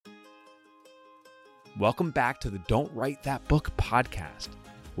Welcome back to the Don't Write That Book podcast,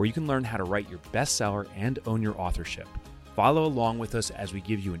 where you can learn how to write your bestseller and own your authorship. Follow along with us as we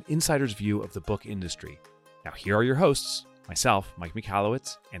give you an insider's view of the book industry. Now, here are your hosts, myself, Mike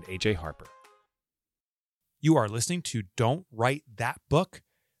Michalowicz, and AJ Harper. You are listening to Don't Write That Book.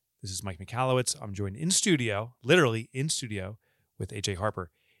 This is Mike Michalowicz. I'm joined in studio, literally in studio, with AJ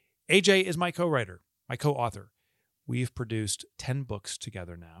Harper. AJ is my co-writer, my co-author. We've produced 10 books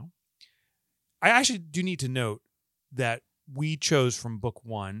together now. I actually do need to note that we chose from book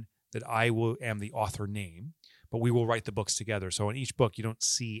one that I am the author name, but we will write the books together. So in each book, you don't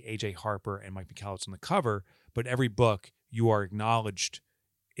see AJ Harper and Mike Michalowicz on the cover, but every book you are acknowledged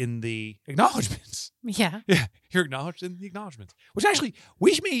in the acknowledgments. Yeah. Yeah, you're acknowledged in the acknowledgments, which actually,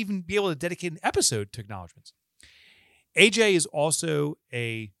 we may even be able to dedicate an episode to acknowledgments. AJ is also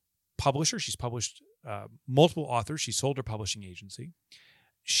a publisher. She's published multiple authors. She sold her publishing agency.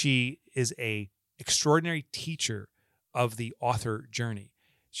 She is a extraordinary teacher of the author journey.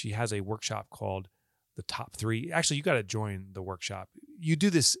 She has a workshop called The Top 3. Actually, you got to join the workshop. You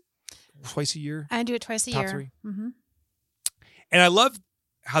do this twice a year? I do it twice a Top year. 3? Mm-hmm. And I love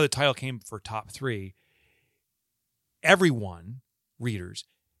how the title came for Top 3. Everyone, readers,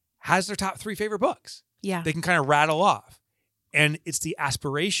 has their top 3 favorite books. Yeah. They can kind of rattle off. And it's the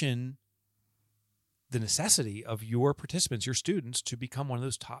aspiration, the necessity of your participants, your students, to become one of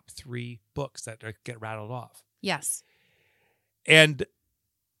those top 3 books that get rattled off. Yes. And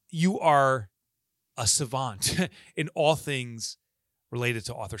you are a savant in all things related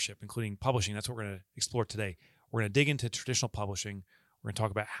to authorship, including publishing. That's what we're going to explore today. We're going to dig into traditional publishing. We're going to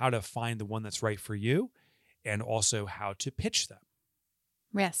talk about how to find the one that's right for you and also how to pitch them.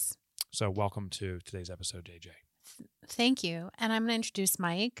 Yes. So welcome to today's episode, JJ. Thank you. And I'm going to introduce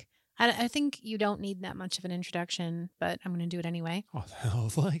Mike. I think you don't need that much of an introduction, but I'm going to do it anyway. Oh, the hell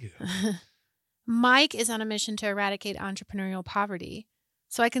thank you. Mike is on a mission to eradicate entrepreneurial poverty.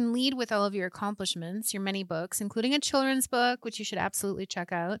 So I can lead with all of your accomplishments, your many books, including a children's book, which you should absolutely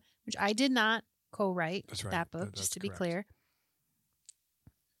check out, which I did not co-write. That's right. That book, That's just to be correct.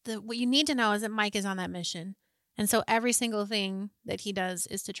 clear. What you need to know is that Mike is on that mission. And so every single thing that he does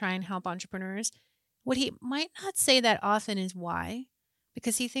is to try and help entrepreneurs. What he might not say that often is why,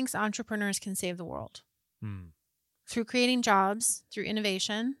 because he thinks entrepreneurs can save the world through creating jobs, through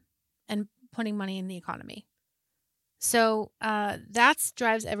innovation, and putting money in the economy. So that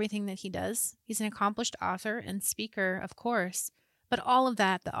drives everything that he does. He's an accomplished author and speaker, of course, but all of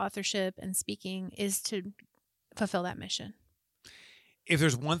that, the authorship and speaking, is to fulfill that mission. If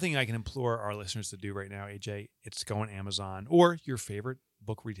there's one thing I can implore our listeners to do right now, AJ, it's to go on Amazon or your favorite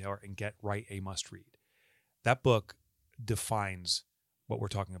book retailer and get Write a Must Read. That book defines what we're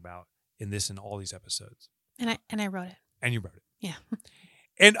talking about in this and all these episodes. And I wrote it. And you wrote it. Yeah.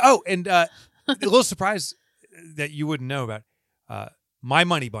 And a little surprise that you wouldn't know about, My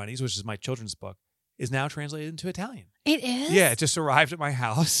Money Bunnies, which is my children's book, is now translated into Italian. It is? Yeah, it just arrived at my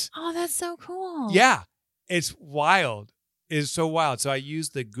house. Oh, that's so cool. Yeah, it's wild. It's so wild. So I use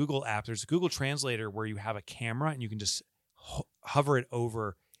the Google app. There's a Google Translator where you have a camera and you can just hover it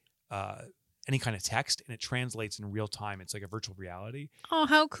over any kind of text and it translates in real time. It's like a virtual reality. Oh,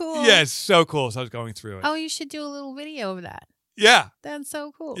 how cool. Yeah, it's so cool. So I was going through it. Oh, you should do a little video of that. Yeah. That's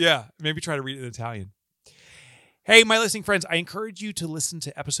so cool. Yeah. Maybe try to read it in Italian. Hey, my listening friends, I encourage you to listen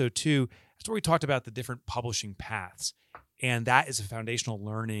to episode 2. That's where we talked about the different publishing paths. And that is a foundational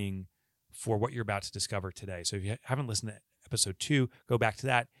learning for what you're about to discover today. So if you haven't listened to episode 2, go back to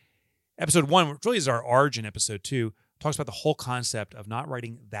that. Episode 1, which really is our origin, episode 2, talks about the whole concept of not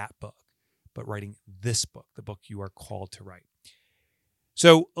writing that book, but writing this book, the book you are called to write.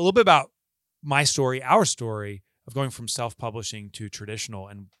 So a little bit about my story, our story of going from self-publishing to traditional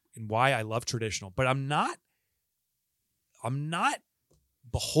and why I love traditional, but I'm not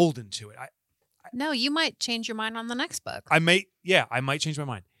beholden to it. No, you might change your mind on the next book. I might change my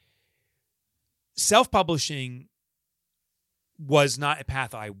mind. Self-publishing was not a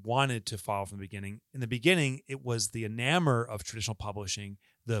path I wanted to follow from the beginning. In the beginning, it was the enamor of traditional publishing,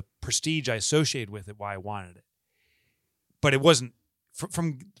 the prestige I associated with it, why I wanted it. But it wasn't,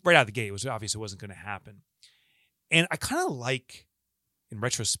 from right out of the gate, it was obvious it wasn't going to happen. And I kind of like, in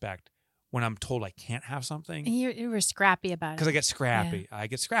retrospect, when I'm told I can't have something. And you were scrappy about it. Because I get scrappy. Yeah. I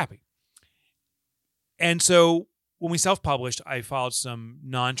get scrappy. And so when we self-published, I followed some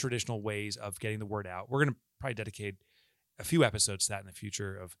non-traditional ways of getting the word out. We're going to probably dedicate a few episodes to that in the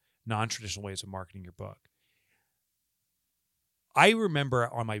future of non-traditional ways of marketing your book. I remember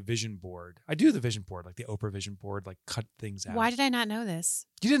on my vision board, I do the vision board, like the Oprah vision board, like cut things out. Why did I not know this?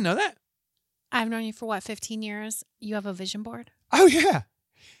 You didn't know that? I've known you for 15 years? You have a vision board? Oh, yeah.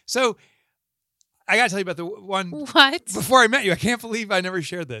 So I got to tell you about the one What? before I met you. I can't believe I never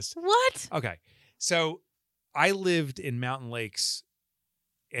shared this. What? Okay. So I lived in Mountain Lakes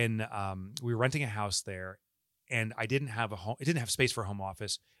and we were renting a house there, and I didn't have a home. It didn't have space for a home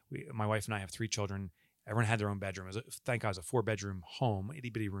office. My wife and I have 3 children. Everyone had their own bedroom. Thank God it was a 4-bedroom home, itty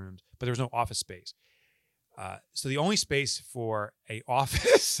bitty rooms, but there was no office space. So the only space for a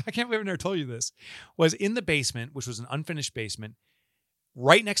office, I can't believe I never told you this, was in the basement, which was an unfinished basement,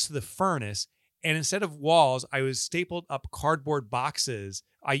 right next to the furnace. And instead of walls, I was stapled up cardboard boxes.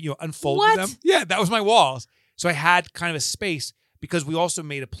 I unfolded them. Yeah, that was my walls. So I had kind of a space because we also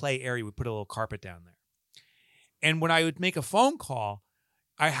made a play area. We put a little carpet down there. And when I would make a phone call,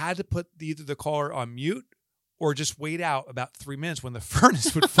 I had to put either the caller on mute or just wait out about 3 minutes when the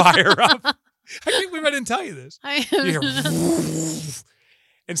furnace would fire up. I can't believe I didn't tell you this. You hear,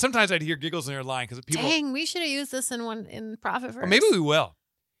 and sometimes I'd hear giggles in their line because people. Dang, we should have used this in Profit First. Well, maybe we will.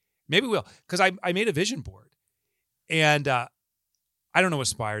 Because I made a vision board, and I don't know what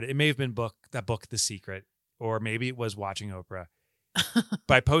inspired it. It may have been that book, The Secret, or maybe it was watching Oprah.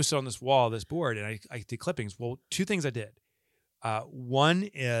 But I posted on this board, and I did clippings. Well, 2 things I did. One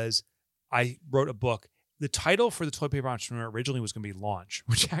is I wrote a book. The title for the Toilet Paper Entrepreneur originally was going to be Launch,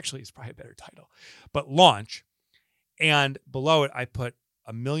 which actually is probably a better title, but Launch. And below it, I put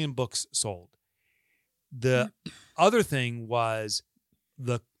 1 million books sold. The other thing was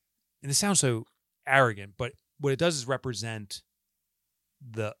and it sounds so arrogant, but what it does is represent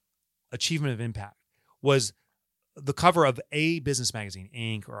the achievement of impact, was the cover of a business magazine,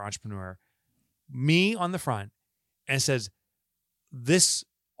 Inc. or Entrepreneur, me on the front, and it says, this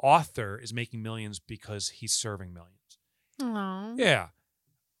author is making millions because he's serving millions. Aww. Yeah.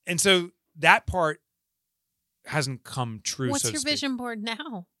 And so that part hasn't come true. What's your vision board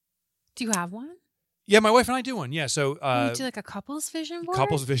now? Do you have one? Yeah, my wife and I do one. Yeah. So you do like a couple's vision board?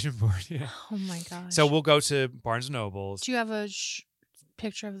 Couple's vision board. Yeah. Oh my gosh. So we'll go to Barnes and Nobles. Do you have a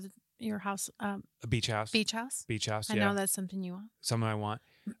picture of your house? A beach house. Beach house? Beach house, I know that's something you want. Something I want.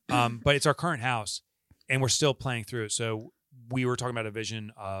 But it's our current house, and we're still playing through it. So we were talking about a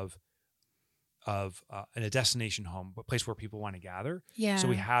vision of a destination home, a place where people want to gather. Yeah. So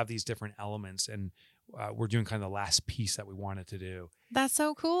we have these different elements, and we're doing kind of the last piece that we wanted to do. That's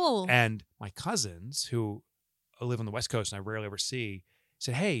so cool. And my cousins, who live on the West Coast and I rarely ever see,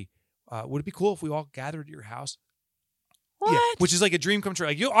 said, "Hey, would it be cool if we all gathered at your house?" What? Yeah, which is like a dream come true.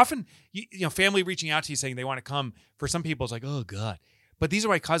 Like family reaching out to you saying they want to come. For some people, it's like, oh God. But these are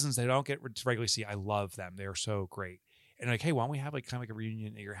my cousins that I don't get to regularly see. I love them. They are so great. And like, hey, why don't we have like kind of like a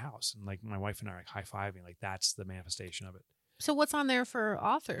reunion at your house? And like my wife and I are like high-fiving. Like that's the manifestation of it. So what's on there for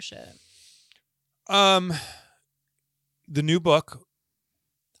authorship? The new book.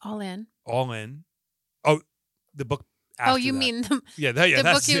 All in. Oh, the book. After you that. mean the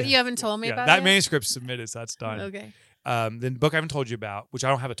book you haven't told me about that yet? manuscript's submitted, so that's done. Okay. The book I haven't told you about, which I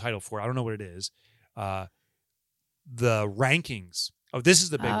don't have a title for. I don't know what it is. The rankings. Oh, this is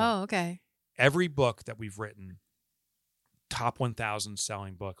the big one. Oh, okay. Every book that we've written, top 1,000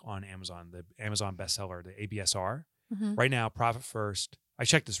 selling book on Amazon, the Amazon bestseller, the ABSR. Mm-hmm. Right now, Profit First. I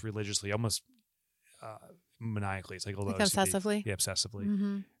check this religiously, almost maniacally. It's like a little like obsessively. Yeah, obsessively.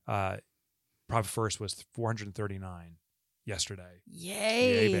 Mm-hmm. Profit First was 439 yesterday.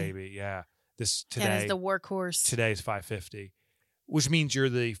 Yay, baby! Yeah, today that is the workhorse. Today is 550, which means you're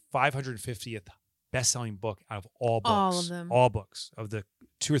the 550th best-selling book out of all books. All of them. All books of the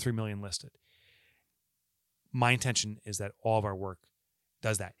 2 or 3 million listed. My intention is that all of our work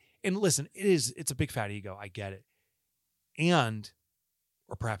does that. And listen, it's a big fat ego. I get it. And,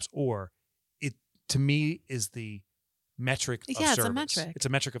 or perhaps, it to me is the metric of service. It's a metric. It's a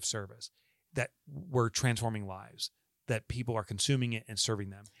metric of service that we're transforming lives, that people are consuming it and serving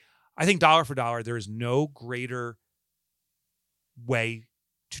them. I think dollar for dollar, there is no greater way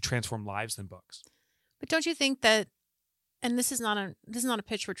to transform lives than books. But don't you think that, and this is not a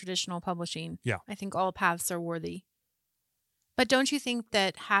pitch for traditional publishing. Yeah. I think all paths are worthy. But don't you think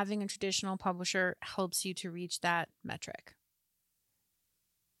that having a traditional publisher helps you to reach that metric?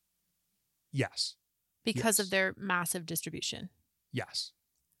 Yes. Because of their massive distribution. Yes.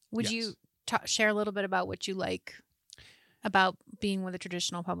 Would you share a little bit about what you like about being with a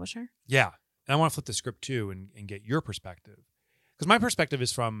traditional publisher? Yeah. And I want to flip the script too and get your perspective. Because my perspective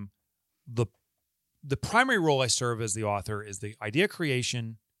is from the primary role I serve as the author is the idea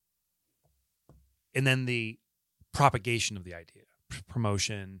creation and then the propagation of the idea,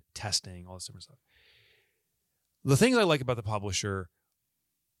 promotion, testing, all this different stuff. The things I like about the publisher,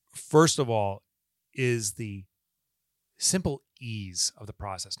 first of all, is the simple ease of the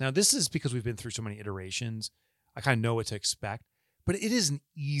process. Now, this is because we've been through so many iterations. I kind of know what to expect, but it is an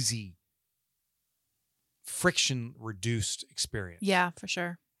easy friction reduced experience. Yeah, for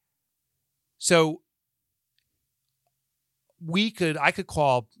sure. So I could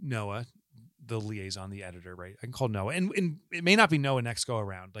call Noah, the liaison, the editor, right? I can call Noah, and it may not be Noah next go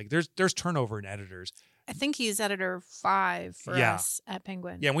around. Like there's turnover in editors. I think he's editor 5 for us at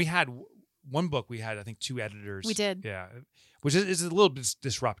Penguin. Yeah, and we had one book. We had, I think, 2 editors. We did. Yeah, which is a little bit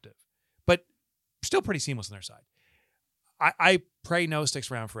disruptive, but still pretty seamless on their side. I pray Noah sticks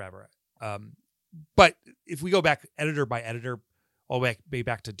around forever. But if we go back editor by editor, all the way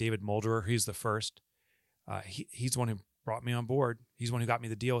back to David Molderer, he's the first. He's the one who brought me on board. He's the one who got me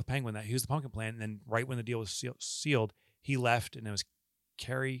the deal with Penguin. That he was the Pumpkin Plan, and then right when the deal was sealed, he left, and it was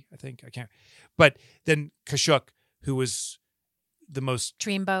Carrie, I think. I can't. But then Kashuk, who was the most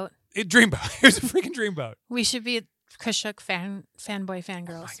Dreamboat. Dreamboat. It was a freaking Dreamboat. We should be Kashuk fanboy fangirls.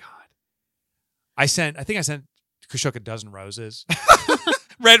 Oh my god! I think I sent Kashuk a dozen roses,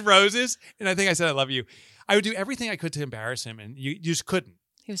 red roses, and I think I said I love you. I would do everything I could to embarrass him, and you just couldn't.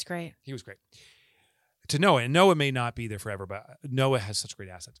 He was great. He was great. To Noah, and Noah may not be there forever, but Noah has such great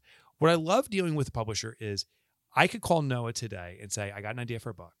assets. What I love dealing with a publisher is I could call Noah today and say, I got an idea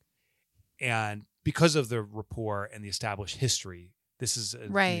for a book. And because of the rapport and the established history, this is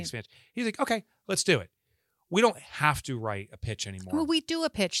an expansion. He's like, okay, let's do it. We don't have to write a pitch anymore. Well, we do a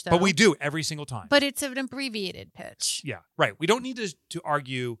pitch, though. But we do every single time. But it's an abbreviated pitch. Yeah, right. We don't need to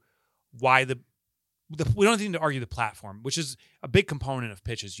argue why we don't need to argue the platform, which is a big component of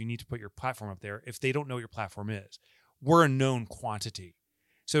pitches. You need to put your platform up there if they don't know what your platform is. We're a known quantity.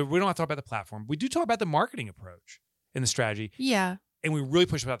 So we don't have to talk about the platform. We do talk about the marketing approach and the strategy. Yeah. And we really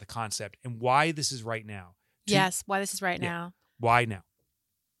push about the concept and why this is right now. Yes, why this is right now. Why now?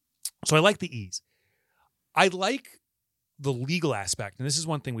 So I like the ease. I like the legal aspect, and this is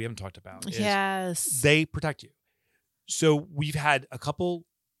one thing we haven't talked about. Yes. They protect you. So we've had a couple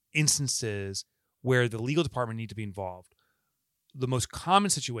instances where the legal department need to be involved. The most common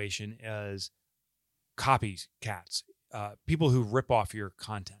situation is copycats, people who rip off your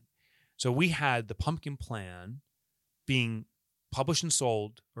content. So we had the Pumpkin Plan being published and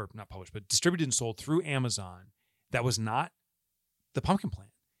sold, or not published, but distributed and sold through Amazon. That was not the Pumpkin Plan.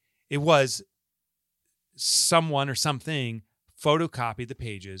 It was someone or something photocopied the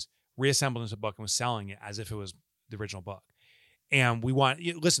pages, reassembled into a book, and was selling it as if it was the original book. And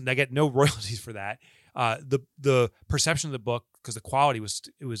listen, I get no royalties for that. The perception of the book, because the quality was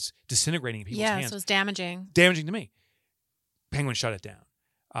disintegrating in people's hands. Yes, it was damaging. Damaging to me. Penguin shut it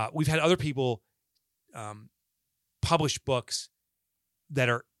down. We've had other people publish books that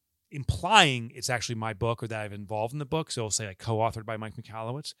are implying it's actually my book or that I've involved in the book. So it'll say like co-authored by Mike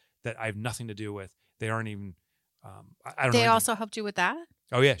Michalowicz that I have nothing to do with. They aren't even. I don't know. They also helped you with that?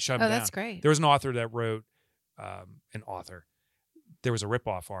 Oh yeah, shut them down. That's great. There was an author that wrote an author. There was a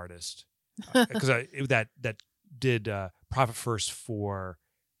ripoff artist because that did Profit First for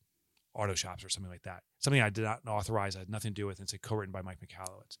auto shops or something like that. Something I did not authorize. I had nothing to do with, and it's co-written by Mike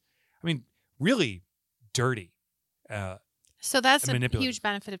Michalowicz. I mean, really dirty. So that's a huge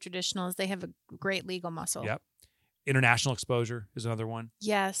benefit of traditional is they have a great legal muscle. Yep. International exposure is another one.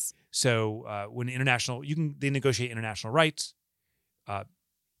 Yes. So when they negotiate international rights.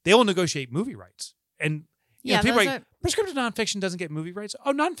 They will negotiate movie rights. And people are like, prescriptive nonfiction doesn't get movie rights.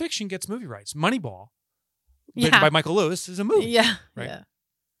 Oh, nonfiction gets movie rights. Moneyball, written by Michael Lewis, is a movie. Yeah. Right.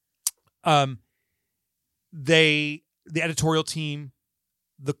 Yeah. The editorial team,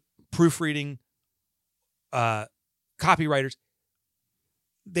 the proofreading, copywriters,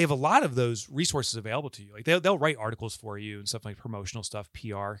 they have a lot of those resources available to you. Like they'll write articles for you and stuff like promotional stuff,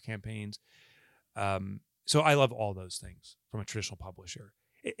 PR campaigns. So I love all those things from a traditional publisher.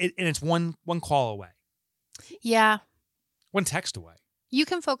 And it's one call away. Yeah. One text away. You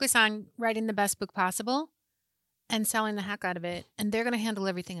can focus on writing the best book possible and selling the heck out of it, and they're going to handle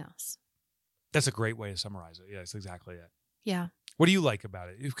everything else. That's a great way to summarize it. Yeah, that's exactly it. Yeah. What do you like about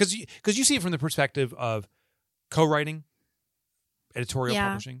it? Because you see it from the perspective of co-writing, editorial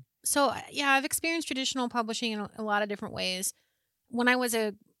publishing. So, I've experienced traditional publishing in a lot of different ways. When I was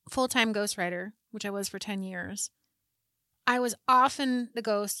a full-time ghostwriter, which I was for 10 years, I was often the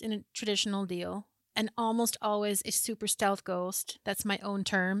ghost in a traditional deal and almost always a super stealth ghost. That's my own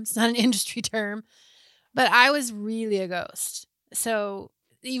term. It's not an industry term. But I was really a ghost. So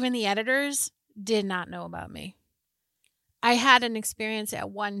even the editors did not know about me. I had an experience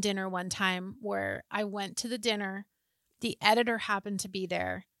at one dinner one time where I went to the dinner. The editor happened to be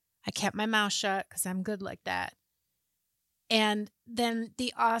there. I kept my mouth shut because I'm good like that. And then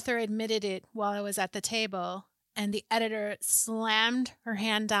the author admitted it while I was at the table. And the editor slammed her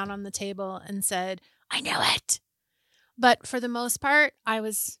hand down on the table and said, "I knew it." But for the most part, I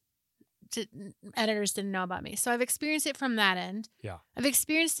was editors didn't know about me. So I've experienced it from that end. Yeah. I've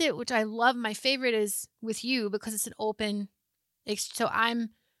experienced it, which I love. My favorite is with you because it's an open. So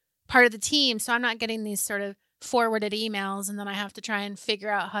I'm part of the team. So I'm not getting these sort of forwarded emails and then I have to try and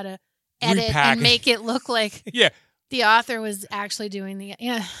figure out how to edit and make it look like the author was actually doing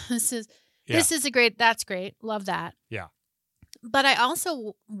this is that's great. Love that. Yeah. But I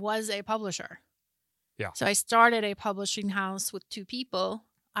also was a publisher. Yeah. So I started a publishing house with 2 people.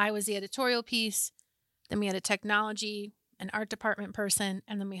 I was the editorial piece. Then we had a technology, an art department person,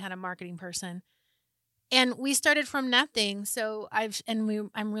 and then we had a marketing person. And we started from nothing. So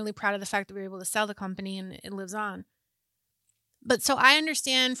I'm really proud of the fact that we were able to sell the company and it lives on. But so I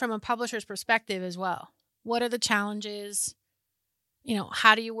understand from a publisher's perspective as well. What are the challenges?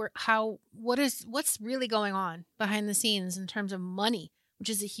 How do you work? What's really going on behind the scenes in terms of money, which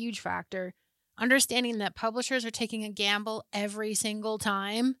is a huge factor. Understanding that publishers are taking a gamble every single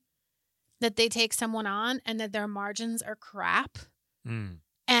time that they take someone on and that their margins are crap.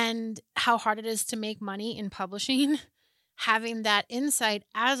 And how hard it is to make money in publishing. Having that insight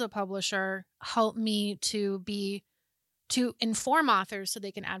as a publisher helped me to inform authors so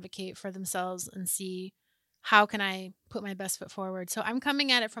they can advocate for themselves and see how can I put my best foot forward. So I'm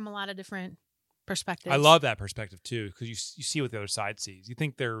coming at it from a lot of different perspectives. I love that perspective too, because you see what the other side sees. You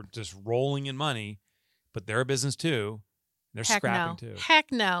think they're just rolling in money, but they're a business too. They're scrapping too.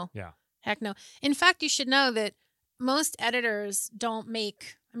 Heck no. Yeah. Heck no. In fact, you should know that most editors don't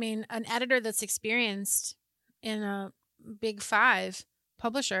make, an editor that's experienced in a big 5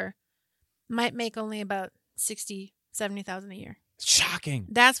 publisher might make only about $60,000-$70,000 a year. Shocking.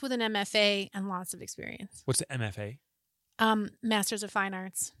 That's with an MFA and lots of experience. What's the MFA? Masters of Fine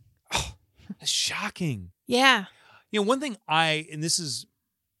Arts. Oh, that's shocking. Yeah. One thing and this is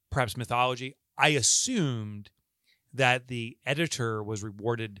perhaps mythology, I assumed that the editor was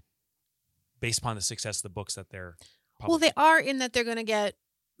rewarded based upon the success of the books that they're publishing. Well, they are in that they're going to get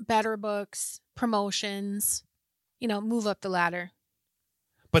better books, promotions, move up the ladder.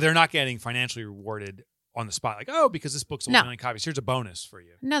 But they're not getting financially rewarded on the spot. Like, because this book sold 1 million copies, here's a bonus for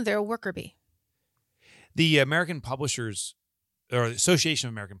you. No, they're a worker bee. The American Publishers, or the Association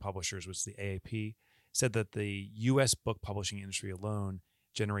of American Publishers, which is the AAP, said that the U.S. book publishing industry alone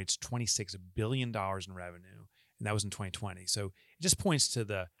generates $26 billion in revenue, and that was in 2020. So it just points to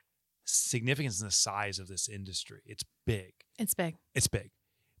the significance and the size of this industry. It's big. It's big. It's big.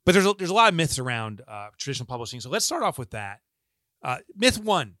 But there's a lot of myths around traditional publishing. So let's start off with that. Myth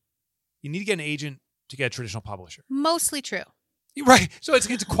 1, you need to get an agent to get a traditional publisher. Mostly true. Right. So it's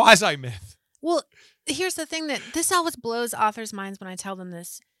a quasi-myth. Well, here's the thing that this always blows authors' minds when I tell them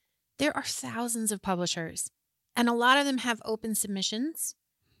this. There are thousands of publishers, and a lot of them have open submissions,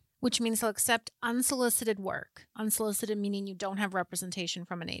 which means they'll accept unsolicited work. Unsolicited meaning you don't have representation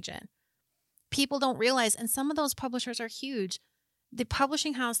from an agent. People don't realize, and some of those publishers are huge. The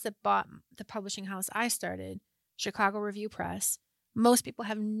publishing house that bought the publishing house I started, Chicago Review Press, most people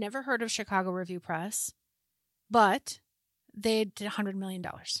have never heard of Chicago Review Press, but they did $100 million.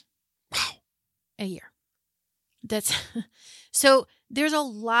 Wow. A year. That's so there's a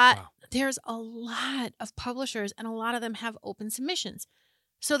lot. Wow. There's a lot of publishers, and a lot of them have open submissions.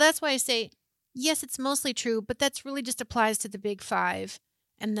 So that's why I say, yes, it's mostly true, but that's really just applies to the big 5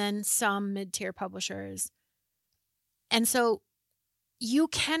 and then some mid-tier publishers. And so you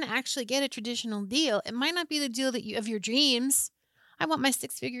can actually get a traditional deal. It might not be the deal that of your dreams. I want my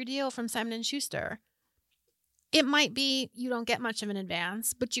 6-figure deal from Simon & Schuster. It might be you don't get much of an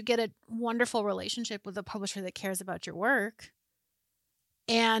advance, but you get a wonderful relationship with a publisher that cares about your work.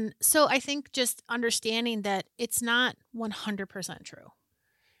 And so I think just understanding that it's not 100% true.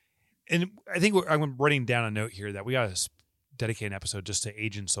 And I think I'm writing down a note here that we got to dedicate an episode just to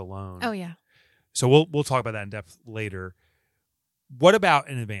agents alone. Oh, yeah. So we'll talk about that in depth later. What about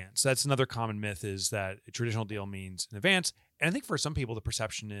an advance? That's another common myth, is that a traditional deal means an advance. And I think for some people, the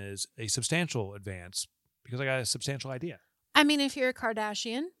perception is a substantial advance because I got a substantial idea. I mean, if you're a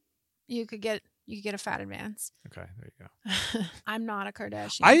Kardashian, you could get a fat advance. Okay, there you go. I'm not a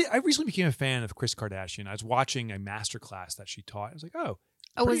Kardashian. I recently became a fan of Kris Kardashian. I was watching a masterclass that she taught. I was like,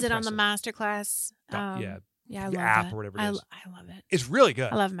 was it impressive. on the masterclass? Yeah, I love app that. or whatever it is. I love it. It's really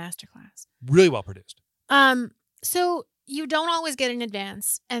good. I love masterclass. Really well produced. So you don't always get an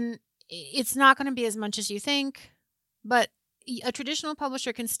advance, and it's not going to be as much as you think, but a traditional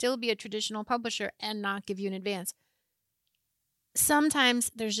publisher can still be a traditional publisher and not give you an advance.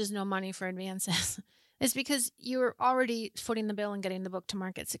 Sometimes there's just no money for advances. It's because you're already footing the bill and getting the book to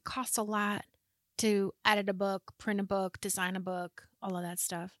markets. It costs a lot to edit a book, print a book, design a book, all of that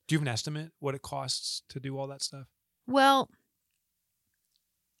stuff. Do you have an estimate what it costs to do all that stuff? Well,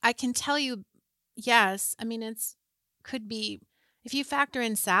 I can tell you, yes. I mean, could be, if you factor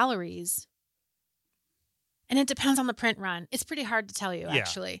in salaries, and it depends on the print run. It's pretty hard to tell you,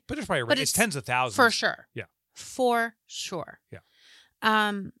 actually. But it's probably right. It's tens of thousands. For sure. Yeah. For sure. Yeah.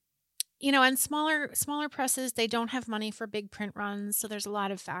 And smaller presses, they don't have money for big print runs, so there's a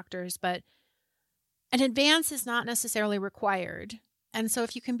lot of factors, but an advance is not necessarily required. And so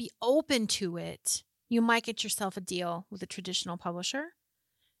if you can be open to it, you might get yourself a deal with a traditional publisher.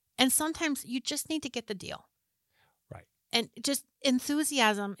 And sometimes you just need to get the deal. Right. And just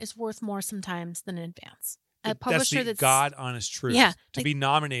enthusiasm is worth more sometimes than an advance. A publisher that's the God honest truth. Yeah, to be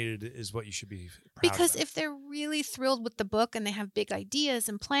nominated is what you should be proud because of. if they're really thrilled with the book and they have big ideas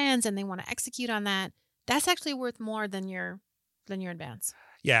and plans and they want to execute on that, that's actually worth more than your advance.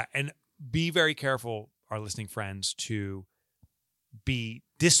 Yeah, and be very careful, our listening friends, to be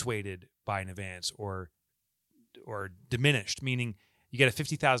dissuaded by an advance or diminished, meaning you get a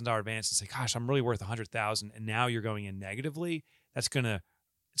 $50,000 advance and say, gosh, I'm really worth $100,000, and now you're going in negatively. It's gonna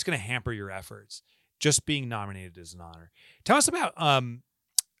hamper your efforts. Just being nominated is an honor. Tell us about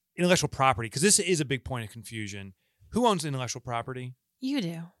intellectual property, because this is a big point of confusion. Who owns intellectual property? You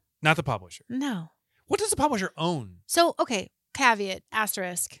do. Not the publisher. No. What does the publisher own? So, okay, caveat,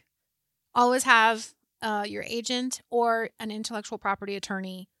 asterisk. Always have your agent or an intellectual property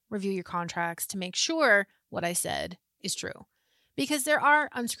attorney review your contracts to make sure what I said is true. Because there are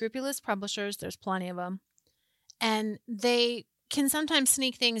unscrupulous publishers, there's plenty of them, and they can sometimes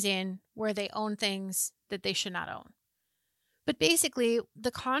sneak things in where they own things that they should not own. But basically,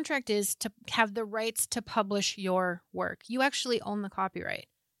 the contract is to have the rights to publish your work. You actually own the copyright.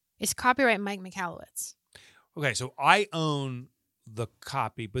 It's copyright Mike Michalowicz. Okay, so I own the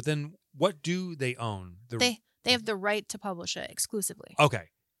copy, but then what do they own? They have the right to publish it exclusively. Okay.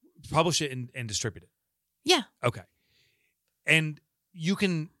 Publish it and distribute it. Yeah. Okay. And you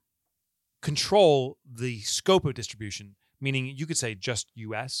can control the scope of distribution, meaning you could say just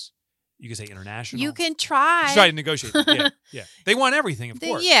U.S., you could say international. You can try. You try to negotiate. Yeah. They want everything, of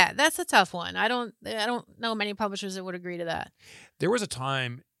course. Yeah, that's a tough one. I don't know many publishers that would agree to that. There was a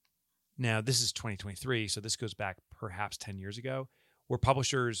time, now this is 2023, so this goes back perhaps 10 years ago, where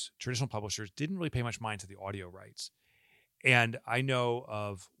traditional publishers, didn't really pay much mind to the audio rights. And I know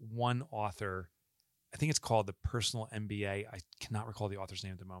of one author, I think it's called the Personal MBA. I cannot recall the author's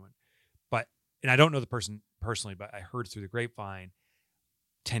name at the moment. And I don't know the person personally, but I heard through the grapevine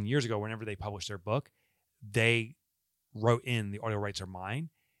 10 years ago, whenever they published their book, they wrote in the audio rights are mine.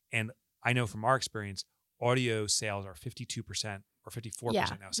 And I know from our experience, audio sales are 52% or 54% now.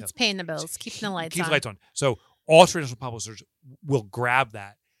 Sales. It's paying the bills, keeping the lights on. Keep the lights on. So all traditional publishers will grab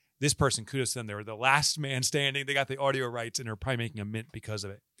that. This person, kudos to them. They were the last man standing. They got the audio rights and are probably making a mint because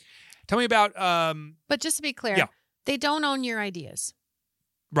of it. Tell me about... but just to be clear, they don't own your ideas.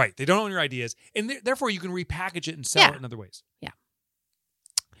 Right. They don't own your ideas. And therefore, you can repackage it and sell it in other ways. Yeah.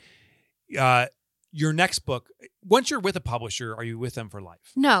 Your next book, once you're with a publisher, are you with them for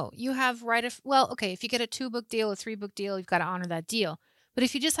life? No. You have if you get a 2-book deal, a 3-book deal, you've got to honor that deal. But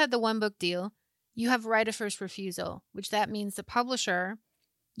if you just had the 1-book deal, you have right of first refusal, which that means the publisher,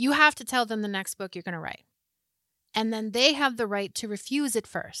 you have to tell them the next book you're going to write. And then they have the right to refuse it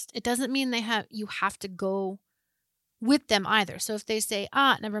first. It doesn't mean you have to go with them either. So if they say,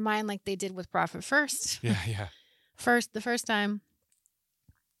 never mind, like they did with Profit First. Yeah. The first time,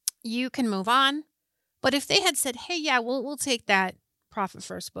 you can move on. But if they had said, hey, yeah, we'll take that Profit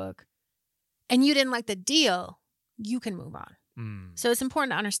First book, and you didn't like the deal, you can move on. So it's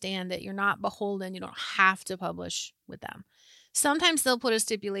important to understand that you're not beholden. You don't have to publish with them. Sometimes they'll put a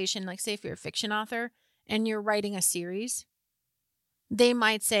stipulation, like say if you're a fiction author and you're writing a series, they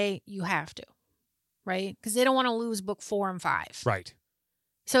might say you have to, right? Because they don't want to lose book 4 and 5. Right.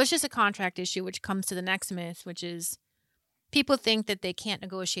 So it's just a contract issue, which comes to the next myth, which is people think that they can't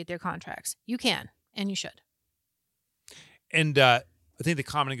negotiate their contracts. You can, and you should. And I think the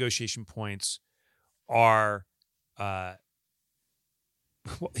common negotiation points are,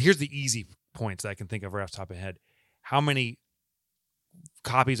 here's the easy points that I can think of right off the top of my head. How many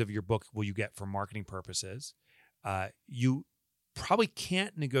copies of your book will you get for marketing purposes? You probably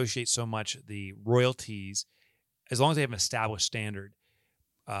can't negotiate so much the royalties as long as they have an established standard.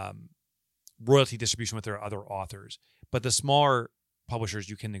 Royalty distribution with their other authors. But the smaller publishers,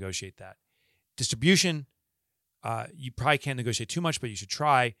 you can negotiate that. Distribution, you probably can't negotiate too much, but you should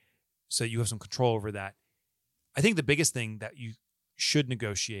try so you have some control over that. I think the biggest thing that you should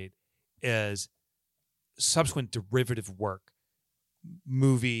negotiate is subsequent derivative work,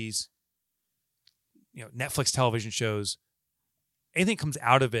 movies, Netflix television shows, anything comes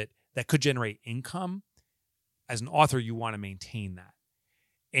out of it that could generate income. As an author, you want to maintain that.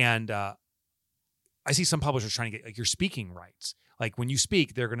 And I see some publishers trying to get like your speaking rights. Like when you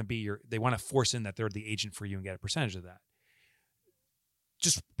speak, they're going to be they want to force in that they're the agent for you and get a percentage of that.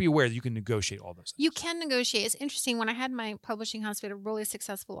 Just be aware that you can negotiate all those things. You can negotiate. It's interesting. When I had my publishing house, we had a really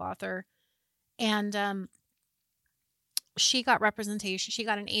successful author, and she got representation. She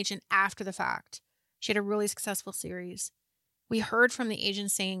got an agent after the fact. She had a really successful series. We heard from the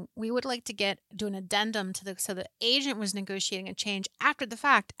agent saying, we would like to do an addendum to so the agent was negotiating a change after the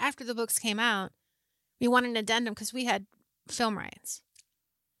fact, after the books came out. We wanted an addendum because we had film rights.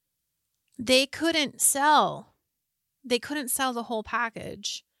 They couldn't sell the whole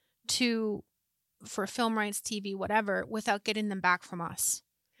package for film rights, TV, whatever, without getting them back from us.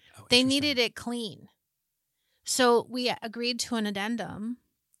 Oh, they needed it clean. So we agreed to an addendum.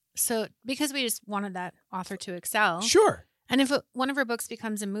 So because we just wanted that author to excel. Sure. And if one of her books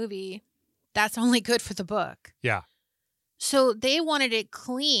becomes a movie, that's only good for the book. Yeah. So they wanted it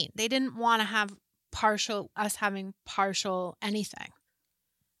clean. They didn't want to have us having partial anything.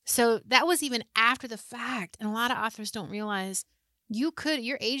 So that was even after the fact. And a lot of authors don't realize your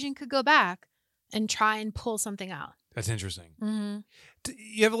agent could go back and try and pull something out. That's interesting. Mm-hmm.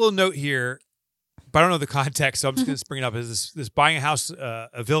 You have a little note here, but I don't know the context, so I'm just going to bring it up. Is this buying a house,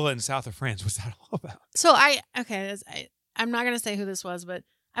 a villa in the south of France? What's that all about? So I'm not going to say who this was, but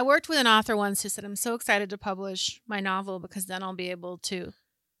I worked with an author once who said, I'm so excited to publish my novel because then I'll be able to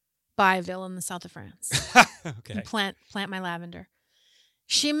buy a villa in the south of France. Okay. And plant my lavender.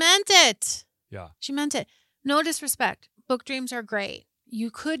 She meant it. Yeah. She meant it. No disrespect. Book dreams are great. You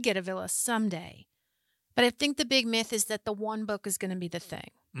could get a villa someday. But I think the big myth is that the one book is going to be the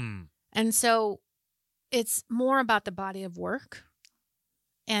thing. Mm. And so it's more about the body of work,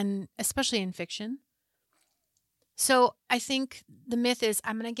 and especially in fiction. So I think the myth is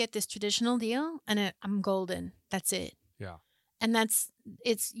I'm going to get this traditional deal and I'm golden. That's it. Yeah. And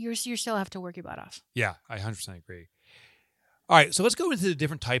you still have to work your butt off. Yeah, I 100% agree. All right, so let's go into the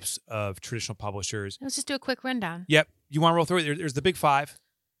different types of traditional publishers. Let's just do a quick rundown. Yep. You want to roll through it? There's the big five.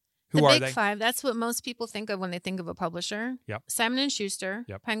 Who are they? The big five, that's what most people think of when they think of a publisher. Yep. Simon & Schuster,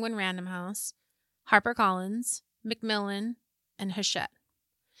 Yep. Penguin Random House, HarperCollins, Macmillan, and Hachette.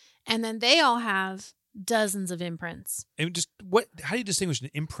 And then they all have dozens of imprints. And how do you distinguish an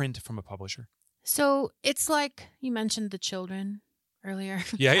imprint from a publisher? So it's like you mentioned the children earlier.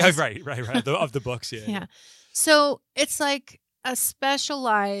 Yeah, right. Of the books, yeah. Yeah. So it's like a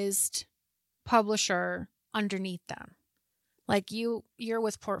specialized publisher underneath them. Like you're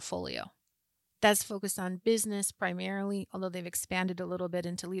with Portfolio. That's focused on business primarily, although they've expanded a little bit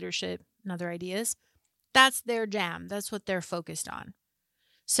into leadership and other ideas. That's their jam. That's what they're focused on.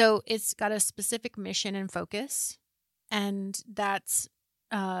 So it's got a specific mission and focus. And that's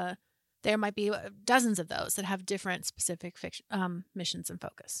there might be dozens of those that have different specific missions and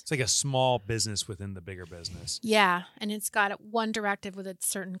focus. It's like a small business within the bigger business. Yeah, and it's got one directive with a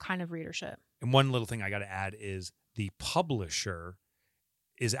certain kind of readership. And one little thing I got to add is the publisher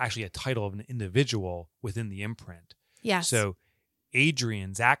is actually a title of an individual within the imprint. Yes. So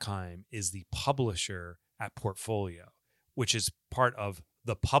Adrian Zackheim is the publisher at Portfolio, which is part of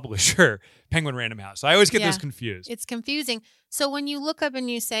the publisher, Penguin Random House. So I always get those confused. It's confusing. So when you look up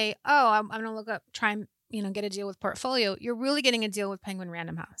and you say, oh, I'm going to look up, try and get a deal with Portfolio, you're really getting a deal with Penguin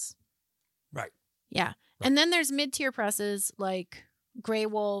Random House. Right. Yeah. Right. And then there's mid-tier presses like Grey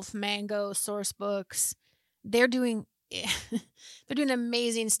Wolf, Mango, Source Books. They're doing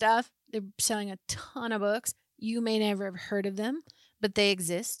amazing stuff. They're selling a ton of books. You may never have heard of them, but they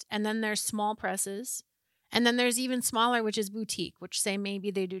exist. And then there's small presses. And then there's even smaller, which is boutique, which say maybe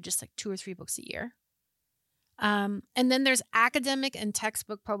they do just like 2 or 3 books a year. And then there's academic and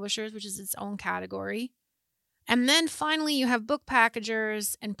textbook publishers, which is its own category. And then finally, you have book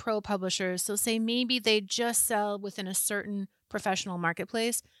packagers and pro publishers. So say maybe they just sell within a certain professional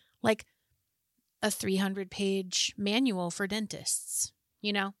marketplace, like a 300-page manual for dentists.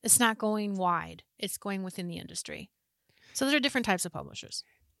 It's not going wide. It's going within the industry. So those are different types of publishers.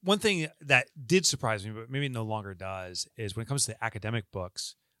 One thing that did surprise me, but maybe it no longer does, is when it comes to academic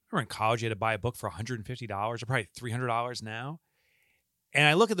books. I remember in college, you had to buy a book for $150 or probably $300 now. And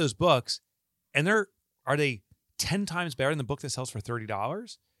I look at those books, and are they 10 times better than the book that sells for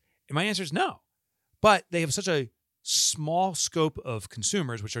 $30? And my answer is no. But they have such a small scope of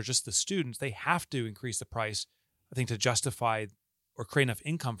consumers, which are just the students, they have to increase the price, I think, to justify or create enough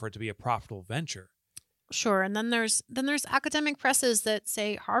income for it to be a profitable venture. Sure. And then there's academic presses that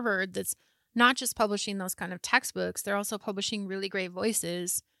say Harvard that's not just publishing those kind of textbooks, they're also publishing really great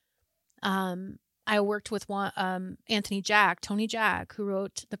voices. I worked with one Tony Jack, who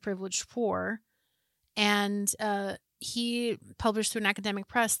wrote The Privileged Poor. And he published through an academic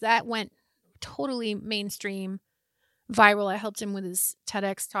press. That went totally mainstream, viral. I helped him with his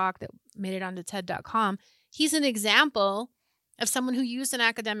TEDx talk that made it onto TED.com. He's an example of someone who used an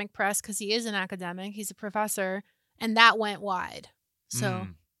academic press because he is an academic. He's a professor, and that went wide. So,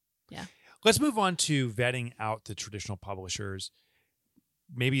 yeah. Let's move on to vetting out the traditional publishers.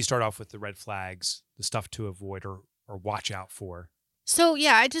 Maybe you start off with the red flags, the stuff to avoid or watch out for. So,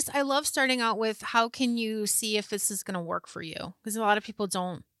 yeah, I love starting out with how can you see if this is going to work for you? Because a lot of people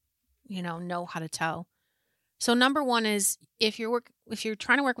don't, know how to tell. So, number one is if you're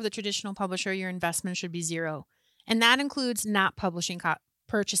trying to work with a traditional publisher, your investment should be zero. And that includes not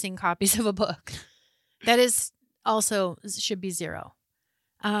purchasing copies of a book. That is also should be zero.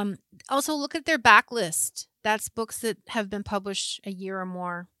 Also, look at their backlist. That's books that have been published a year or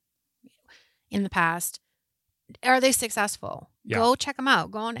more in the past. Are they successful? Yeah. Go check them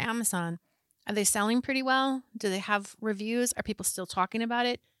out. Go on Amazon. Are they selling pretty well? Do they have reviews? Are people still talking about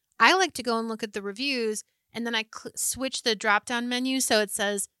it? I like to go and look at the reviews, and then I switch the drop-down menu so it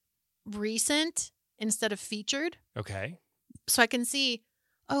says recent instead of featured. Okay. So I can see,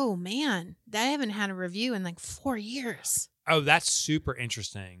 oh man, I haven't had a review in like 4 years. Oh, that's super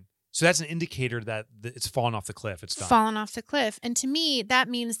interesting. So that's an indicator that it's fallen off the cliff. It's done. Fallen off the cliff. And to me, that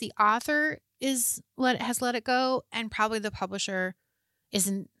means the author has let it go, and probably the publisher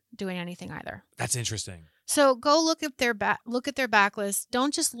isn't doing anything either. That's interesting. So go look at their backlist.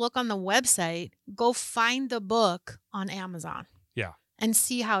 Don't just look on the website. Go find the book on Amazon. Yeah. And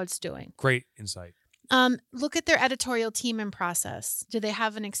see how it's doing. Great insight. Look at their editorial team and process. Do they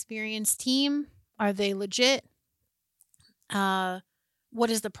have an experienced team? Are they legit? What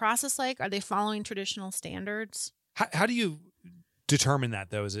is the process like? Are they following traditional standards? How do you determine that,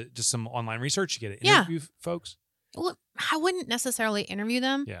 though? Is it just some online research? You get to interview folks? Well, I wouldn't necessarily interview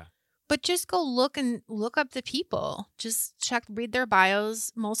them. Yeah. But just go look up the people. Just read their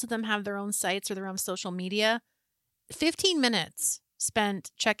bios. Most of them have their own sites or their own social media. 15 minutes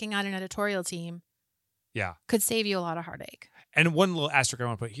spent checking out an editorial team could save you a lot of heartache. And one little asterisk I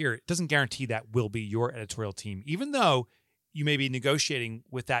want to put here, it doesn't guarantee that will be your editorial team. Even though you may be negotiating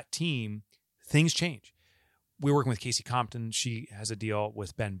with that team, things change. We're working with Casey Compton. She has a deal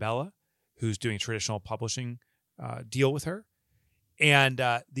with Ben Bella, who's doing a traditional publishing deal with her. And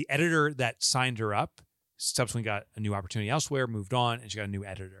the editor that signed her up subsequently got a new opportunity elsewhere, moved on, and she got a new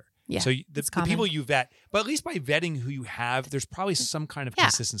editor. Yeah, so the people you vet, but at least by vetting who you have, there's probably some kind of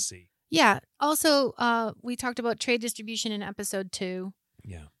consistency. Yeah. Also, we talked about trade distribution in episode 2.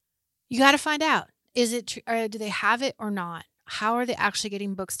 Yeah. You got to find out. Is it do they have it or not? How are they actually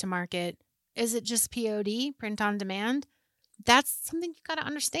getting books to market? Is it just POD, print on demand? That's something you got to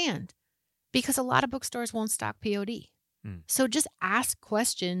understand, because a lot of bookstores won't stock POD. So just ask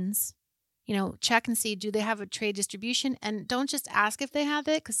questions, check and see, do they have a trade distribution? And don't just ask if they have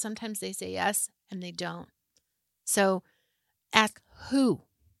it, because sometimes they say yes and they don't. So ask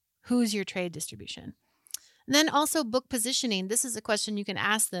who's your trade distribution? And then also book positioning. This is a question you can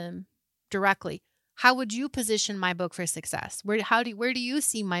ask them directly. How would you position my book for success? Where do you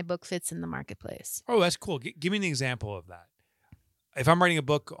see my book fits in the marketplace? Oh, that's cool. Give me an example of that. If I'm writing a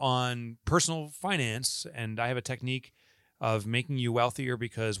book on personal finance and I have a technique of making you wealthier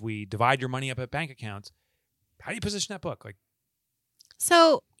because we divide your money up at bank accounts, how do you position that book?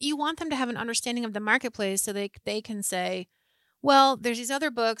 So you want them to have an understanding of the marketplace so they can say, well, there's these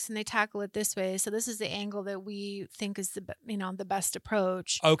other books and they tackle it this way. So this is the angle that we think is the best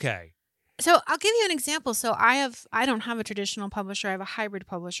approach. Okay. So I'll give you an example. So I don't have a traditional publisher. I have a hybrid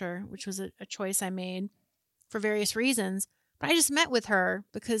publisher, which was a choice I made for various reasons. But I just met with her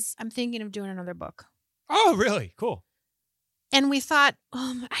because I'm thinking of doing another book. Oh, really? Cool. And we thought,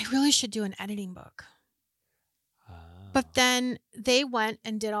 I really should do an editing book. But then they went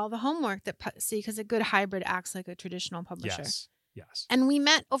and did all the homework because a good hybrid acts like a traditional publisher. Yes. And we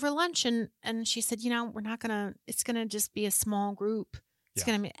met over lunch and she said, it's going to just be a small group. It's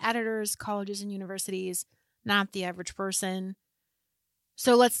going to be editors, colleges and universities, not the average person.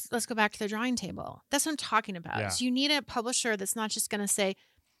 So let's go back to the drawing table. That's what I'm talking about. Yeah. So you need a publisher that's not just going to say,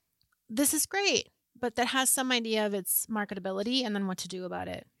 this is great, but that has some idea of its marketability and then what to do about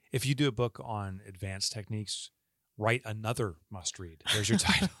it. If you do a book on advanced techniques, write another must-read. There's your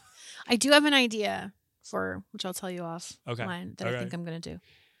title. I do have an idea which I'll tell you offline that I think I'm going to do.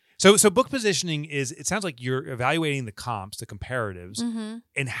 So book positioning it sounds like you're evaluating the comps, the comparatives,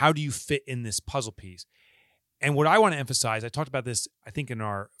 and how do you fit in this puzzle piece? And what I want to emphasize, I talked about this, I think, in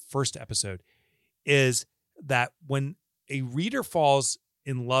our first episode, is that when a reader falls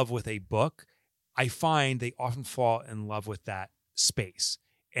in love with a book, I find they often fall in love with that space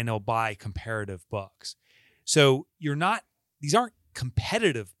and they'll buy comparative books. So these aren't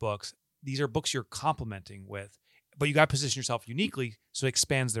competitive books. These are books you're complementing with, but you got to position yourself uniquely so it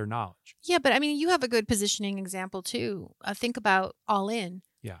expands their knowledge. Yeah, but I mean, you have a good positioning example too. Think about All In.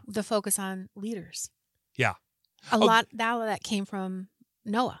 Yeah. The focus on leaders. Yeah. A lot of that came from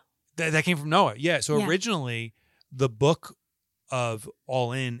Noah. That came from Noah. Yeah. So Yeah. originally, the book of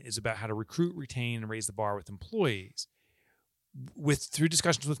All In is about how to recruit, retain, and raise the bar with employees through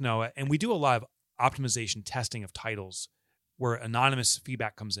discussions with Noah. And we do a lot of optimization testing of titles where anonymous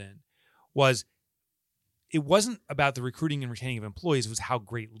feedback comes in. It wasn't about the recruiting and retaining of employees. It was how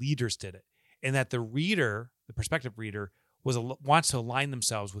great leaders did it. And that the reader, the prospective reader, wants to align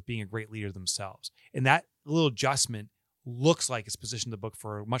themselves with being a great leader themselves. And that little adjustment looks like it's positioned the book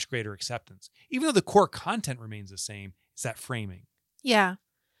for a much greater acceptance. Even though the core content remains the same, it's that framing. Yeah.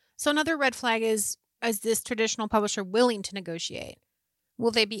 So another red flag is this traditional publisher willing to negotiate?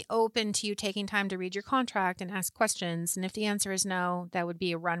 Will they be open to you taking time to read your contract and ask questions? And if the answer is no, that would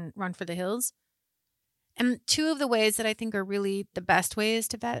be a run for the hills. And two of the ways that I think are really the best ways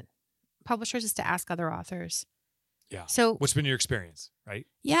to vet publishers is to ask other authors. Yeah. So what's been your experience, right?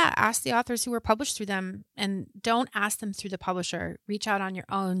 Yeah. Ask the authors who were published through them, and don't ask them through the publisher. Reach out on your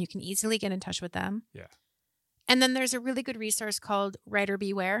own. You can easily get in touch with them. Yeah. And then there's a really good resource called Writer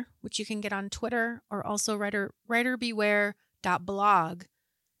Beware, which you can get on Twitter, or also writerbeware.blog.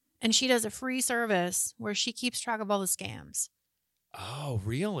 And she does a free service where she keeps track of all the scams. Oh,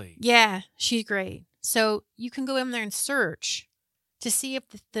 really? Yeah, she's great. So you can go in there and search to see if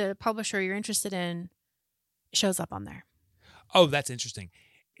the publisher you're interested in shows up on there. Oh, that's interesting.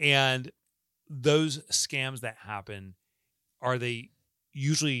 And those scams that happen, are they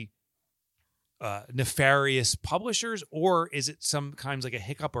usually nefarious publishers, or is it sometimes like a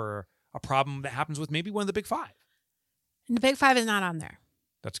hiccup or a problem that happens with maybe one of the big five? And the big five is not on there.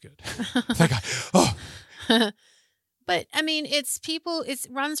 That's good. Thank God. Oh. But I mean, it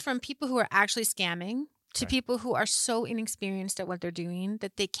runs from people who are actually scamming to people who are so inexperienced at what they're doing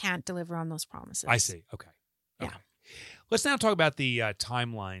that they can't deliver on those promises. I see. Okay. Yeah. Let's now talk about the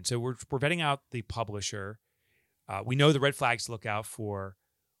timeline. So we're vetting out the publisher. We know the red flags to look out for.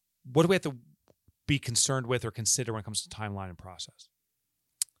 What do we have to be concerned with or consider when it comes to timeline and process?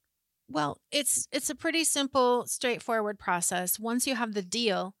 Well, it's a pretty simple, straightforward process. Once you have the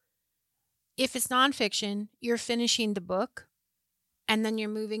deal, if it's nonfiction, you're finishing the book, and then you're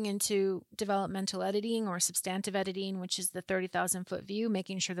moving into developmental editing or substantive editing, which is the 30,000-foot view,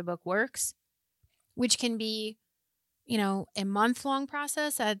 making sure the book works, which can be, a month-long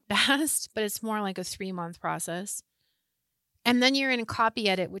process at best, but it's more like a 3-month process. And then you're in copy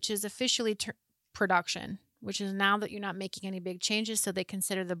edit, which is officially production, which is now that you're not making any big changes, so they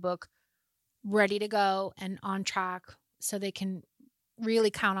consider the book ready to go and on track, so they can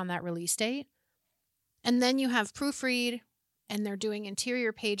really count on that release date. And then you have proofread, and they're doing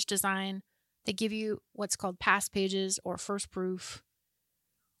interior page design. They give you what's called pass pages or first proof,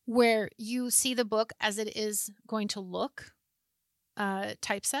 where you see the book as it is going to look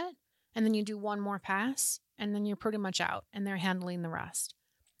typeset, and then you do one more pass, and then you're pretty much out, and they're handling the rest.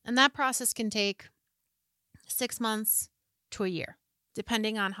 And that process can take 6 months to a year,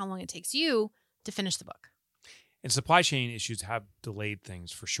 depending on how long it takes you to finish the book. And supply chain issues have delayed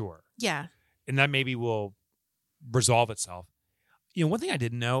things for sure. Yeah. And that maybe will resolve itself. One thing I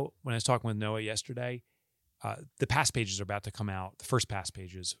didn't know when I was talking with Noah yesterday, the pass pages are about to come out, the first pass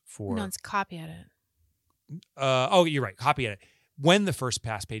pages for... No, it's copy edit. You're right, copy edit. When the first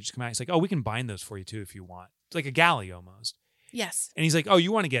pass pages come out, he's like, we can bind those for you too if you want. It's like a galley almost. Yes. And he's like,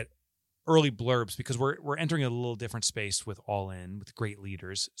 you want to get early blurbs because we're entering a little different space with All In, with great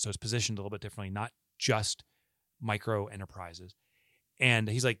leaders. So it's positioned a little bit differently, not just micro enterprises. And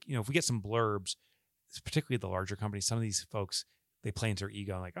he's like, if we get some blurbs, particularly the larger companies, some of these folks, they play into their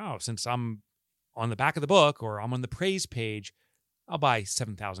ego, like, since I'm on the back of the book or I'm on the praise page, I'll buy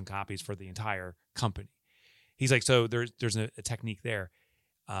 7,000 copies for the entire company. He's like, so there's a technique there.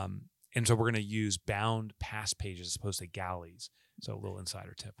 And so we're going to use bound pass pages as opposed to galleys. So a little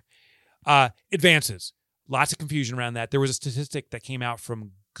insider tip. Advances. Lots of confusion around that. There was a statistic that came out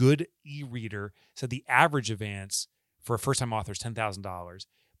from Good E-Reader, said the average advance for a first-time author is $10,000.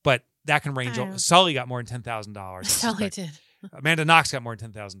 But that can range. Sully got more than $10,000. Sully did. Amanda Knox got more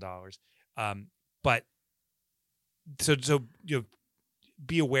than $10,000. But so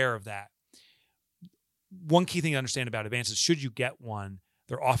be aware of that. One key thing to understand about advances, should you get one,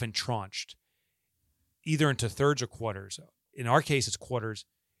 they're often tranched, either into thirds or quarters. In our case, it's quarters,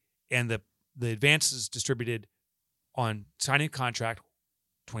 and the advance is distributed on signing a contract,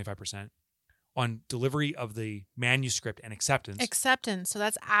 25%, on delivery of the manuscript and acceptance. Acceptance. So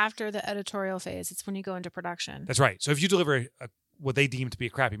that's after the editorial phase. It's when you go into production. That's right. So if you deliver what they deem to be a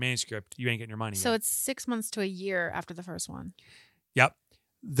crappy manuscript, you ain't getting your money. So yet. it's 6 months to a year after the first one. Yep.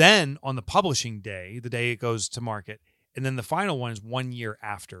 Then on the publishing day, the day it goes to market, and then the final one is 1 year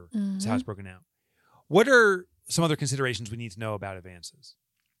after. That's how it's broken out. What are some other considerations we need to know about advances?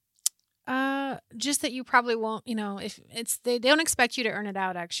 Just that you probably won't, if they don't expect you to earn it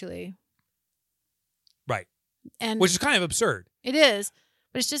out, actually. Right. And which is kind of absurd. It is,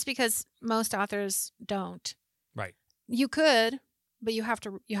 but it's just because most authors don't. Right. You could, but you have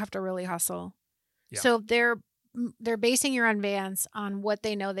to really hustle. Yeah. So they're basing your advance on what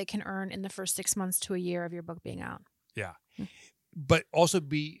they know they can earn in the first 6 months to a year of your book being out. Yeah. But also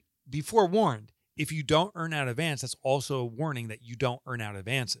be forewarned. If you don't earn out advance, that's also a warning that you don't earn out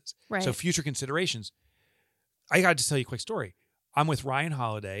advances. Right. So future considerations. I got to tell you a quick story. I'm with Ryan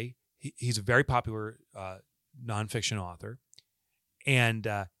Holiday. He's a very popular nonfiction author. And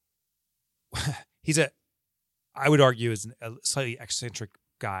I would argue, is a slightly eccentric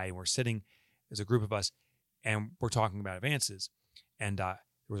guy. And we're sitting as a group of us, and we're talking about advances. And there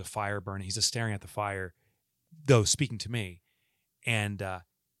was a fire burning. He's just staring at the fire, though speaking to me. And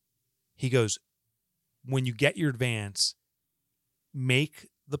he goes, when you get your advance, make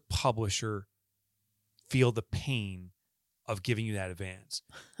the publisher feel the pain of giving you that advance.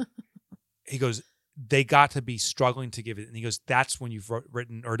 He goes, they got to be struggling to give it. And he goes, that's when you've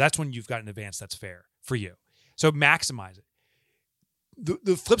written, or that's when you've got an advance that's fair for you. So maximize it.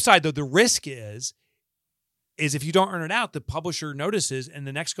 The flip side, though, the risk is if you don't earn it out, the publisher notices, and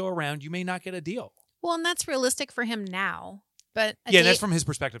the next go around, you may not get a deal. Well, and that's realistic for him now. But that's from his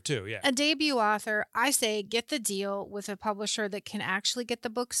perspective too. Yeah. A debut author, I say, get the deal with a publisher that can actually get the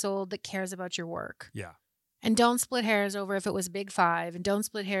book sold, that cares about your work. Yeah. And don't split hairs over if it was big 5, and don't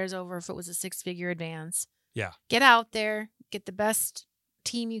split hairs over if it was a 6-figure advance. Yeah. Get out there, get the best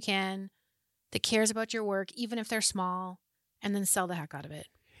team you can that cares about your work, even if they're small, and then sell the heck out of it.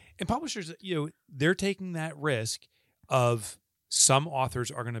 And publishers, they're taking that risk of some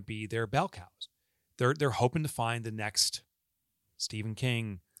authors are going to be their bell cows. They're hoping to find the next Stephen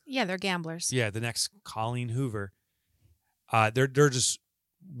King. Yeah, they're gamblers. Yeah, the next Colleen Hoover. They're just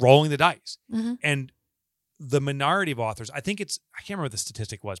rolling the dice. Mm-hmm. And the minority of authors, I can't remember what the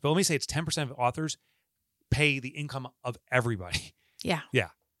statistic was, but let me say it's 10% of authors pay the income of everybody. Yeah. Yeah.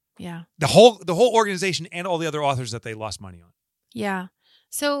 Yeah. The whole organization and all the other authors that they lost money on. Yeah.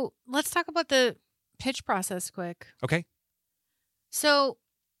 So let's talk about the pitch process quick. Okay. So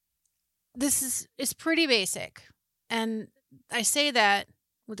this is pretty basic. And I say that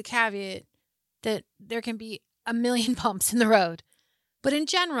with the caveat that there can be a million bumps in the road. But in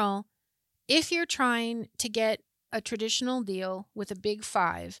general, if you're trying to get a traditional deal with a big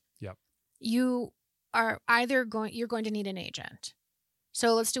 5, yep, you are you're going to need an agent.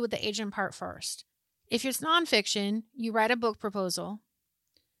 So let's do with the agent part first. If it's nonfiction, you write a book proposal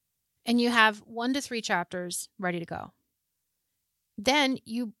and you have 1 to 3 chapters ready to go. Then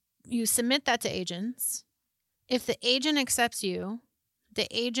you submit that to agents. If the agent accepts you, the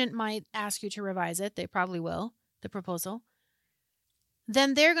agent might ask you to revise it. They probably will, the proposal.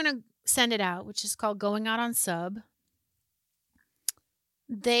 Then they're going to send it out, which is called going out on sub.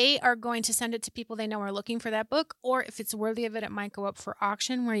 They are going to send it to people they know are looking for that book, or if it's worthy of it, it might go up for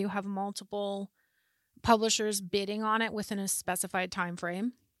auction where you have multiple publishers bidding on it within a specified time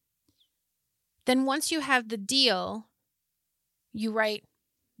frame. Then once you have the deal, you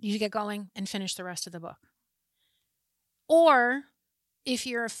get going and finish the rest of the book. Or if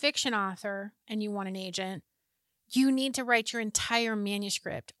you're a fiction author and you want an agent, you need to write your entire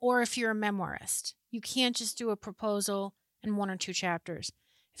manuscript. Or if you're a memoirist, you can't just do a proposal and 1 or 2 chapters.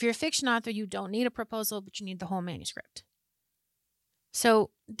 If you're a fiction author, you don't need a proposal, but you need the whole manuscript. So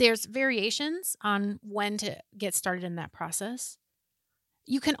there's variations on when to get started in that process.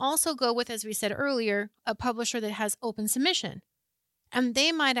 You can also go with, as we said earlier, a publisher that has open submission. And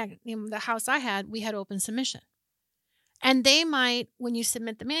they might, the house I had, we had open submission. And they might, when you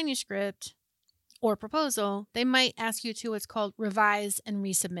submit the manuscript or proposal, they might ask you to what's called revise and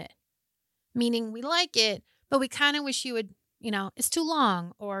resubmit. Meaning we like it, but we kind of wish you would, it's too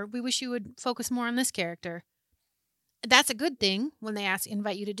long, or we wish you would focus more on this character. That's a good thing when they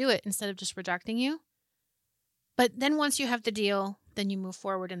invite you to do it instead of just rejecting you. But then once you have the deal, then you move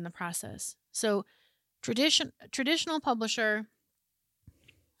forward in the process. So traditional publisher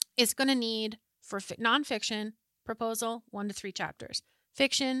is going to need, for nonfiction, proposal, 1 to 3 chapters.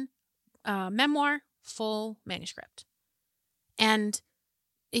 Fiction, memoir, full manuscript. And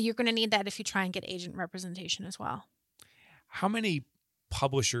you're going to need that if you try and get agent representation as well. How many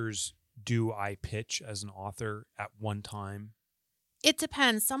publishers do I pitch as an author at one time? It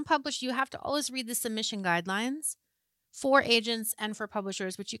depends. Some publish, you have to always read the submission guidelines for agents and for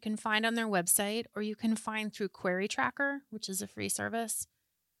publishers, which you can find on their website or you can find through Query Tracker, which is a free service.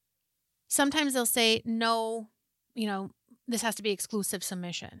 Sometimes they'll say, no, this has to be exclusive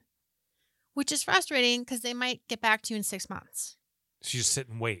submission, which is frustrating because they might get back to you in 6 months. So you just sit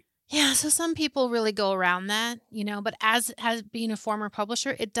and wait. Yeah, so some people really go around that, but as being a former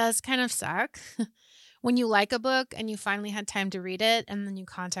publisher, it does kind of suck when you like a book and you finally had time to read it and then you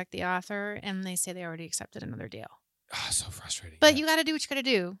contact the author and they say they already accepted another deal. Oh, so frustrating. But you got to do what you got to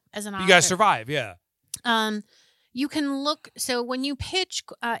do as an author. You got to survive, yeah. You can look, so when you pitch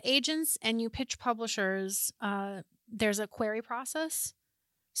agents and you pitch publishers, there's a query process.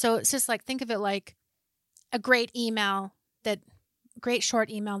 So it's just like, think of it like a great short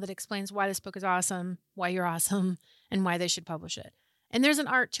email that explains why this book is awesome, why you're awesome, and why they should publish it. And there's an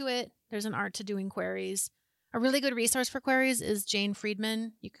art to it. There's an art to doing queries. A really good resource for queries is Jane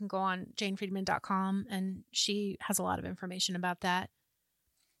Friedman. You can go on janefriedman.com, and she has a lot of information about that.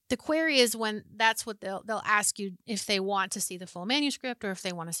 The query is when that's what they'll ask you if they want to see the full manuscript or if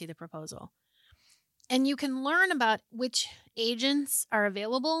they want to see the proposal. And you can learn about which agents are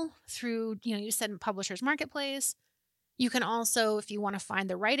available through, you said Publishers Marketplace. You can also, if you want to find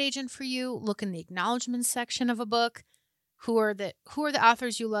the right agent for you, look in the acknowledgments section of a book. Who are the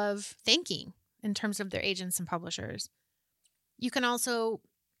authors you love thanking in terms of their agents and publishers? You can also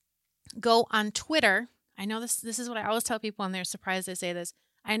go on Twitter. I know this is what I always tell people, and they're surprised I say this.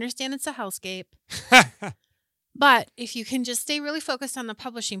 I understand it's a hellscape, but if you can just stay really focused on the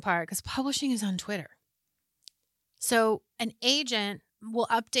publishing part, because publishing is on Twitter. So an agent will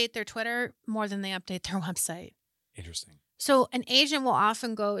update their Twitter more than they update their website. Interesting. So an agent will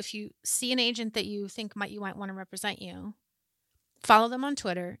often go, if you see an agent that you think you might want to represent you, follow them on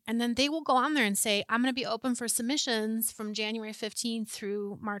Twitter, and then they will go on there and say, I'm going to be open for submissions from January 15th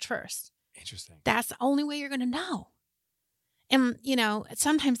through March 1st. Interesting. That's the only way you're going to know. And,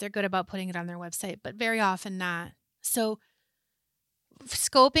 sometimes they're good about putting it on their website, but very often not. So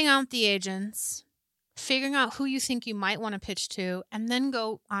scoping out the agents, figuring out who you think you might want to pitch to, and then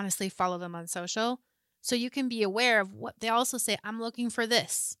go honestly follow them on social so you can be aware of what they also say. I'm looking for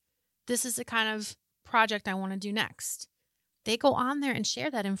this. This is the kind of project I want to do next. They go on there and share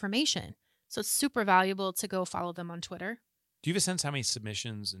that information. So it's super valuable to go follow them on Twitter. Do you have a sense how many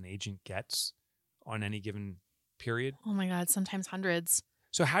submissions an agent gets on any given period? Oh my God, sometimes hundreds.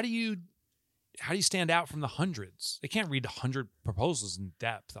 So how do you stand out from the hundreds? They can't read 100 proposals in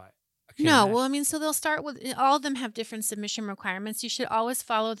depth. No, well, so they'll start with, all of them have different submission requirements. You should always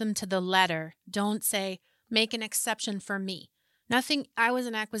follow them to the letter. Don't say, make an exception for me. I was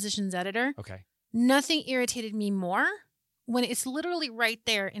an acquisitions editor. Okay. Nothing irritated me more when it's literally right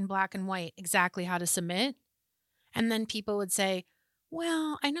there in black and white exactly how to submit. And then people would say,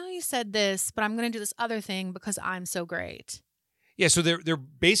 well, I know you said this, but I'm going to do this other thing because I'm so great. Yeah, so they're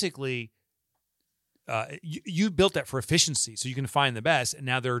basically, you built that for efficiency so you can find the best, and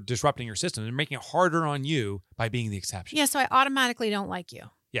now they're disrupting your system. They're making it harder on you by being the exception. Yeah, so I automatically don't like you.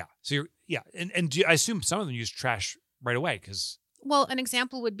 Yeah, so I assume some of them use trash right away because... Well, an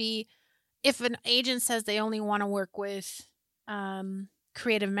example would be if an agent says they only want to work with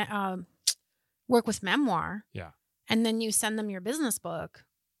work with memoir. Yeah. And then you send them your business book,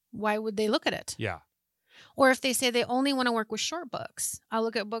 why would they look at it? Yeah. Or if they say they only want to work with short books, I'll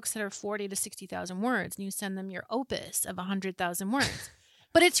look at books that are 40 to 60,000 words, and you send them your opus of 100,000 words.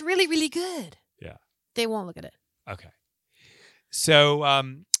 But it's really, really good. Yeah. They won't look at it. Okay. So I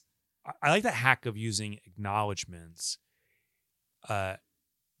like the hack of using acknowledgments, but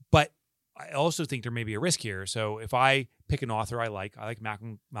I also think there may be a risk here. So if I pick an author I like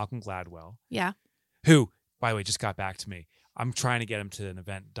Malcolm Gladwell. Yeah. Who, by the way, just got back to me. I'm trying to get him to an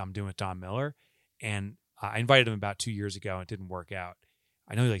event I'm doing with Don Miller, and I invited him about 2 years ago, and it didn't work out.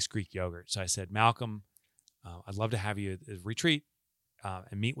 I know he likes Greek yogurt, so I said, Malcolm, I'd love to have you at a retreat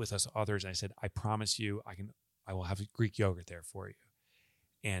and meet with us authors. And I said, I promise you, I will have Greek yogurt there for you.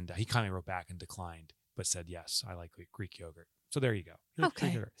 And he kindly wrote back and declined, but said, yes, I like Greek yogurt. So there you go.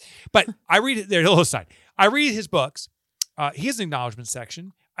 Okay. But I read it there. A little aside. I read his books. He has an acknowledgement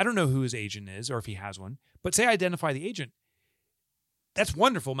section. I don't know who his agent is or if he has one, but say I identify the agent. That's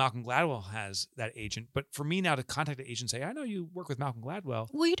wonderful. Malcolm Gladwell has that agent. But for me now to contact the agent and say, I know you work with Malcolm Gladwell.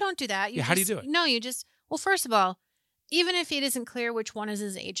 Well, you don't do that. How do you do it? No, well, first of all, even if it isn't clear which one is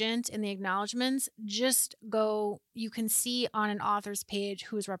his agent in the acknowledgments, just go, you can see on an author's page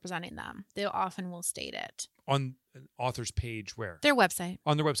who is representing them. They often will state it. On an author's page where? Their website.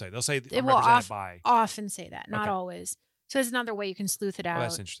 On their website. They'll say, I'm represented by. Often say that, not always. So there's another way you can sleuth it out. Oh,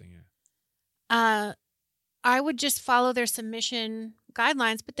 that's interesting, yeah. I would just follow their submission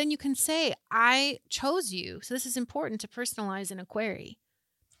guidelines, but then you can say, I chose you. So this is important to personalize in a query.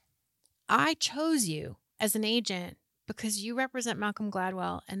 I chose you as an agent because you represent Malcolm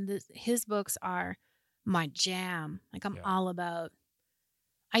Gladwell, and his books are my jam. Like I'm all about.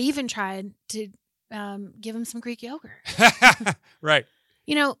 I even tried to give him some Greek yogurt. Right.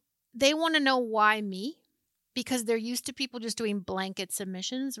 You know, they want to know why me, because they're used to people just doing blanket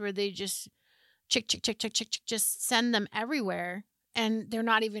submissions where they just just send them everywhere. And they're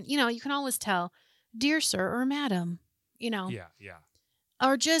not even, you can always tell, dear sir or madam, Yeah.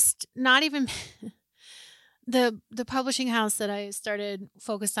 or just not even the publishing house that I started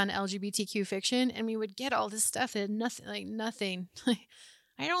focused on LGBTQ fiction. And we would get all this stuff that nothing.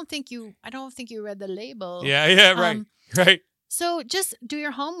 I don't think you read the label. Yeah. Right. So just do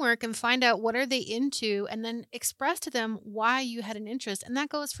your homework and find out what are they into, and then express to them why you had an interest. And that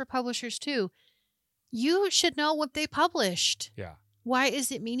goes for publishers too. You should know what they published. Yeah. Why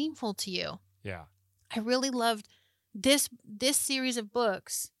is it meaningful to you? Yeah. I really loved this series of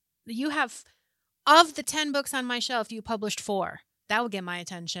books. You have, of the 10 books on my shelf, you published 4. That would get my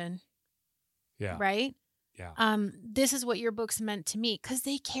attention. Yeah. Right? Yeah. This is what your books meant to me, because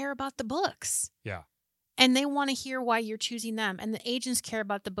they care about the books. Yeah. And they want to hear why you're choosing them. And the agents care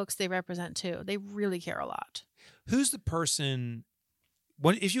about the books they represent too. They really care a lot. Who's the person,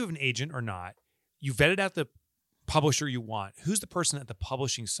 if you have an agent or not, you vetted out the publisher you want. Who's the person at the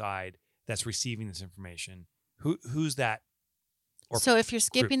publishing side that's receiving this information? Who's that? So if you're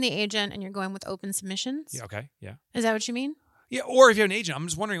skipping the agent and you're going with open submissions. Yeah, okay. Yeah. Is that what you mean? Yeah. Or if you have an agent, I'm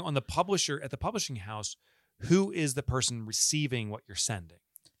just wondering on the publisher at the publishing house, who is the person receiving what you're sending?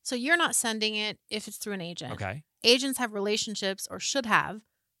 So you're not sending it if it's through an agent. Okay. Agents have relationships, or should have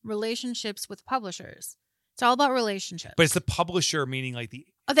relationships, with publishers. It's all about relationships. But it's the publisher, meaning like the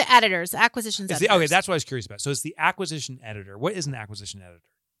editors, the acquisitions editors. Okay, that's what I was curious about. So it's the acquisition editor. What is an acquisition editor?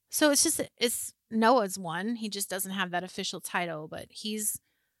 So it's Noah's one. He just doesn't have that official title, but he's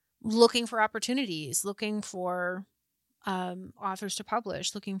looking for opportunities, looking for authors to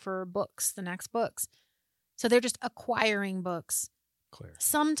publish, looking for books, the next books. So they're just acquiring books. Clear.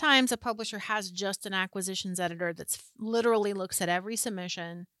 Sometimes a publisher has just an acquisitions editor that's literally looks at every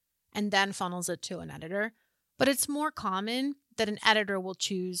submission and then funnels it to an editor. But it's more common that an editor will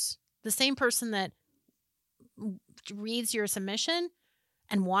choose the same person that reads your submission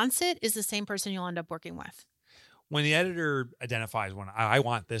and wants it is the same person you'll end up working with. When the editor identifies one, I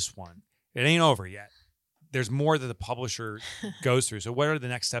want this one, it ain't over yet. There's more that the publisher goes through. So what are the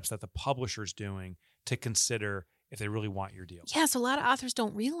next steps that the publisher's doing to consider if they really want your deal? Yeah, so a lot of authors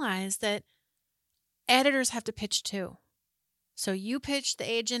don't realize that editors have to pitch too. So you pitch the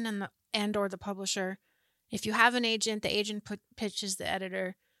agent and or the publisher. If you have an agent, the agent pitches the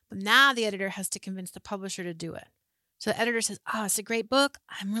editor. But now the editor has to convince the publisher to do it. So the editor says, it's a great book.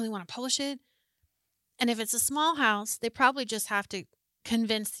 I really want to publish it. And if it's a small house, they probably just have to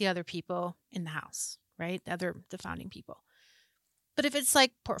convince the other people in the house, right? The founding people. But if it's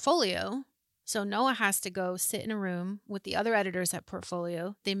like Portfolio, so Noah has to go sit in a room with the other editors at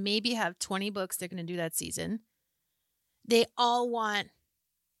Portfolio. They maybe have 20 books they're going to do that season. They all want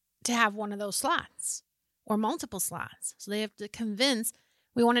to have one of those slots or multiple slots. So they have to convince,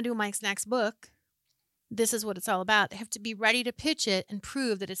 we want to do Mike's next book. This is what it's all about. They have to be ready to pitch it and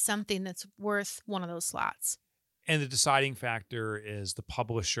prove that it's something that's worth one of those slots. And the deciding factor is the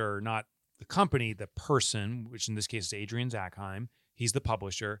publisher, not the company, the person, which in this case is Adrian Zackheim. He's the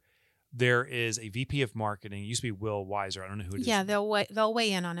publisher. There is a VP of marketing. It used to be Will Weiser. I don't know who it is. Yeah, they'll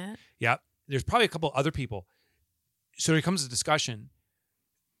weigh in on it. Yeah. There's probably a couple other people. So it comes to discussion.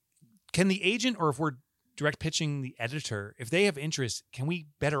 Can the agent, or if we're direct pitching the editor, if they have interest, can we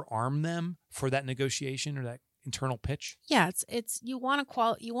better arm them for that negotiation or that internal pitch? Yeah, it's you want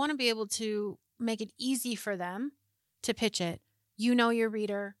to be able to make it easy for them to pitch it. You know your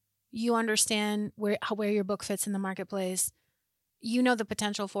reader, you understand where your book fits in the marketplace. You know the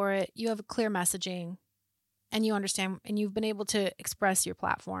potential for it. You have a clear messaging, and you understand, and you've been able to express your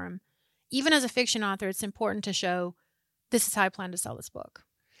platform. Even as a fiction author, it's important to show, this is how I plan to sell this book.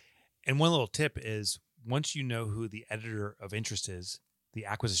 And one little tip is, once you know who the editor of interest is, the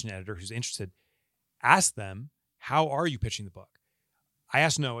acquisition editor who's interested, ask them, how are you pitching the book? I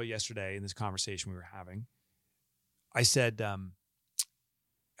asked Noah yesterday in this conversation we were having, I said,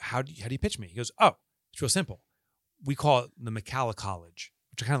 how do you pitch me? He goes, it's real simple. We call it the McCalla College,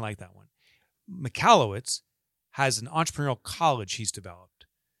 which I kind of like that one. Michalowicz has an entrepreneurial college he's developed,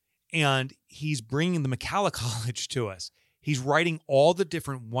 and he's bringing the McCalla College to us. He's writing all the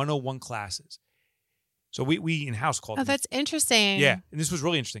different 101 classes. So we in-house called Oh, it. that's interesting. Yeah. And this was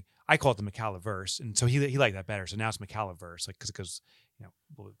really interesting. I call it the Macalaverse. And so he liked that better. So now it's Macalaverse, like, because,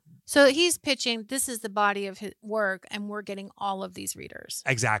 So he's pitching, this is the body of his work, and we're getting all of these readers.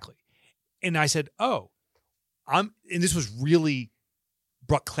 exactly. And I said, and this was really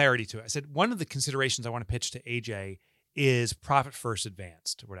brought clarity to it. I said, one of the considerations I want to pitch to AJ is Profit First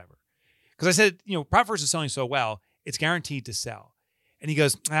Advanced or whatever. Because I said, Profit First is selling so well, it's guaranteed to sell. And he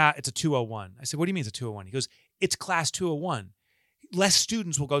goes, it's a 201. I said, what do you mean it's a 201? He goes, it's class 201. Less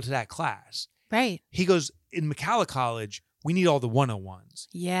students will go to that class. Right. He goes, in Macala College, we need all the 101s.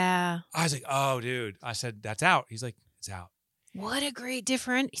 Yeah. I was like, oh, dude. I said, that's out. He's like, it's out. What a great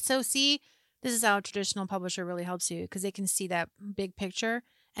difference. So see, this is how a traditional publisher really helps you, because they can see that big picture.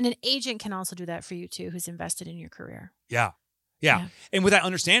 And an agent can also do that for you too, who's invested in your career. Yeah. And with that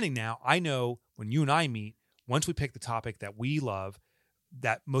understanding now, I know when you and I meet, once we pick the topic that we love,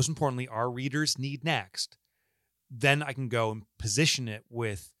 that most importantly our readers need next, then I can go and position it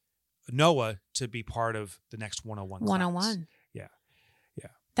with Noah to be part of the next 101 class. 101. Yeah.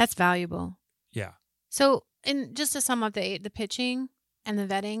 That's valuable. Yeah. So, and just to sum up the pitching and the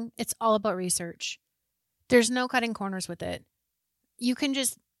vetting, it's all about research. There's no cutting corners with it. You can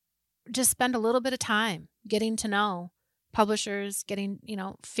just spend a little bit of time getting to know publishers,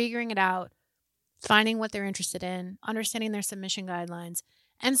 figuring it out, finding what they're interested in, understanding their submission guidelines,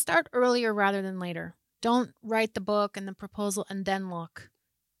 and start earlier rather than later. Don't write the book and the proposal and then look.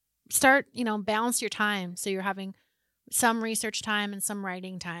 Start, balance your time so you're having some research time and some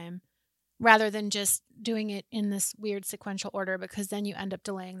writing time, rather than just doing it in this weird sequential order, because then you end up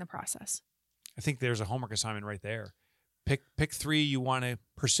delaying the process. I think there's a homework assignment right there. Pick 3 you want to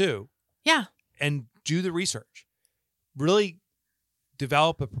pursue. Yeah. And do the research. Really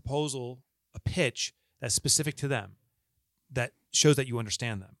develop a proposal, a pitch that's specific to them, that shows that you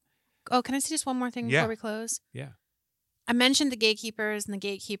understand them. Oh, can I say just one more thing before we close? Yeah. I mentioned the gatekeepers and the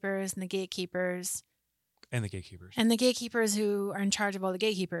gatekeepers and the gatekeepers. And the gatekeepers. And the gatekeepers who are in charge of all the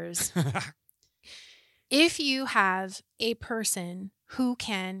gatekeepers. If you have a person who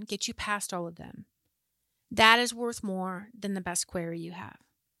can get you past all of them, that is worth more than the best query you have.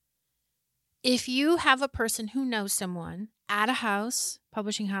 If you have a person who knows someone at a house,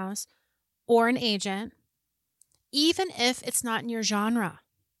 publishing house, or an agent, even if it's not in your genre,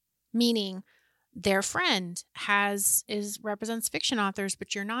 meaning their friend represents fiction authors,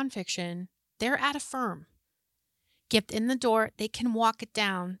 but you're nonfiction, they're at a firm. Get in the door, they can walk it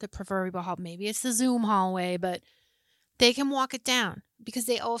down the proverbial hall. Maybe it's the Zoom hallway, but they can walk it down because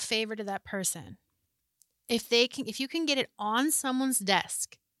they owe a favor to that person. If you can get it on someone's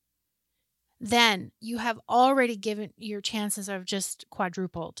desk, then you have already given your chances of just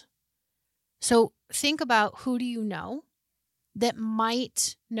quadrupled. So think about, who do you know that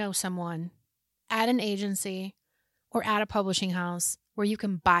might know someone at an agency or at a publishing house where you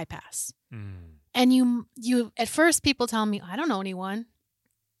can bypass. And you at first, people tell me, I don't know anyone.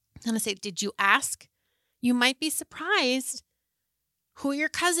 And I say, did you ask? You might be surprised who your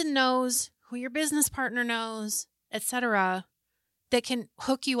cousin knows, who your business partner knows, etc., that can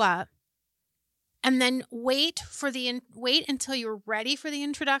hook you up. And then wait until you're ready for the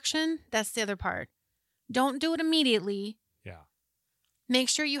introduction. That's the other part. Don't do it immediately. Yeah. Make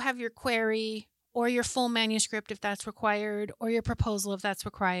sure you have your query or your full manuscript if that's required, or your proposal if that's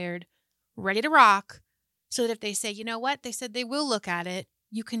required, ready to rock, so that if they say, you know what, they said they will look at it,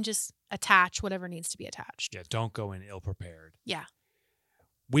 you can just attach whatever needs to be attached. Yeah, don't go in ill-prepared. Yeah.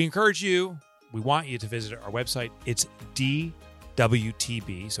 We want you to visit our website. It's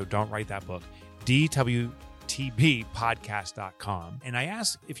DWTB, so don't write that book, DWTBpodcast.com. And I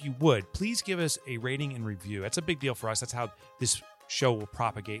ask if you would, please give us a rating and review. That's a big deal for us. That's how this show will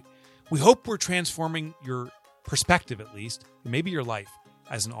propagate. We hope we're transforming your perspective, at least, maybe your life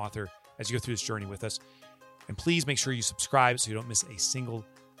as an author, as you go through this journey with us. And please make sure you subscribe so you don't miss a single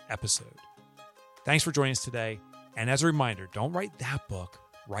episode. Thanks for joining us today. And as a reminder, don't write that book,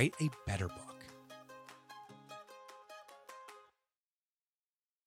 write a better book.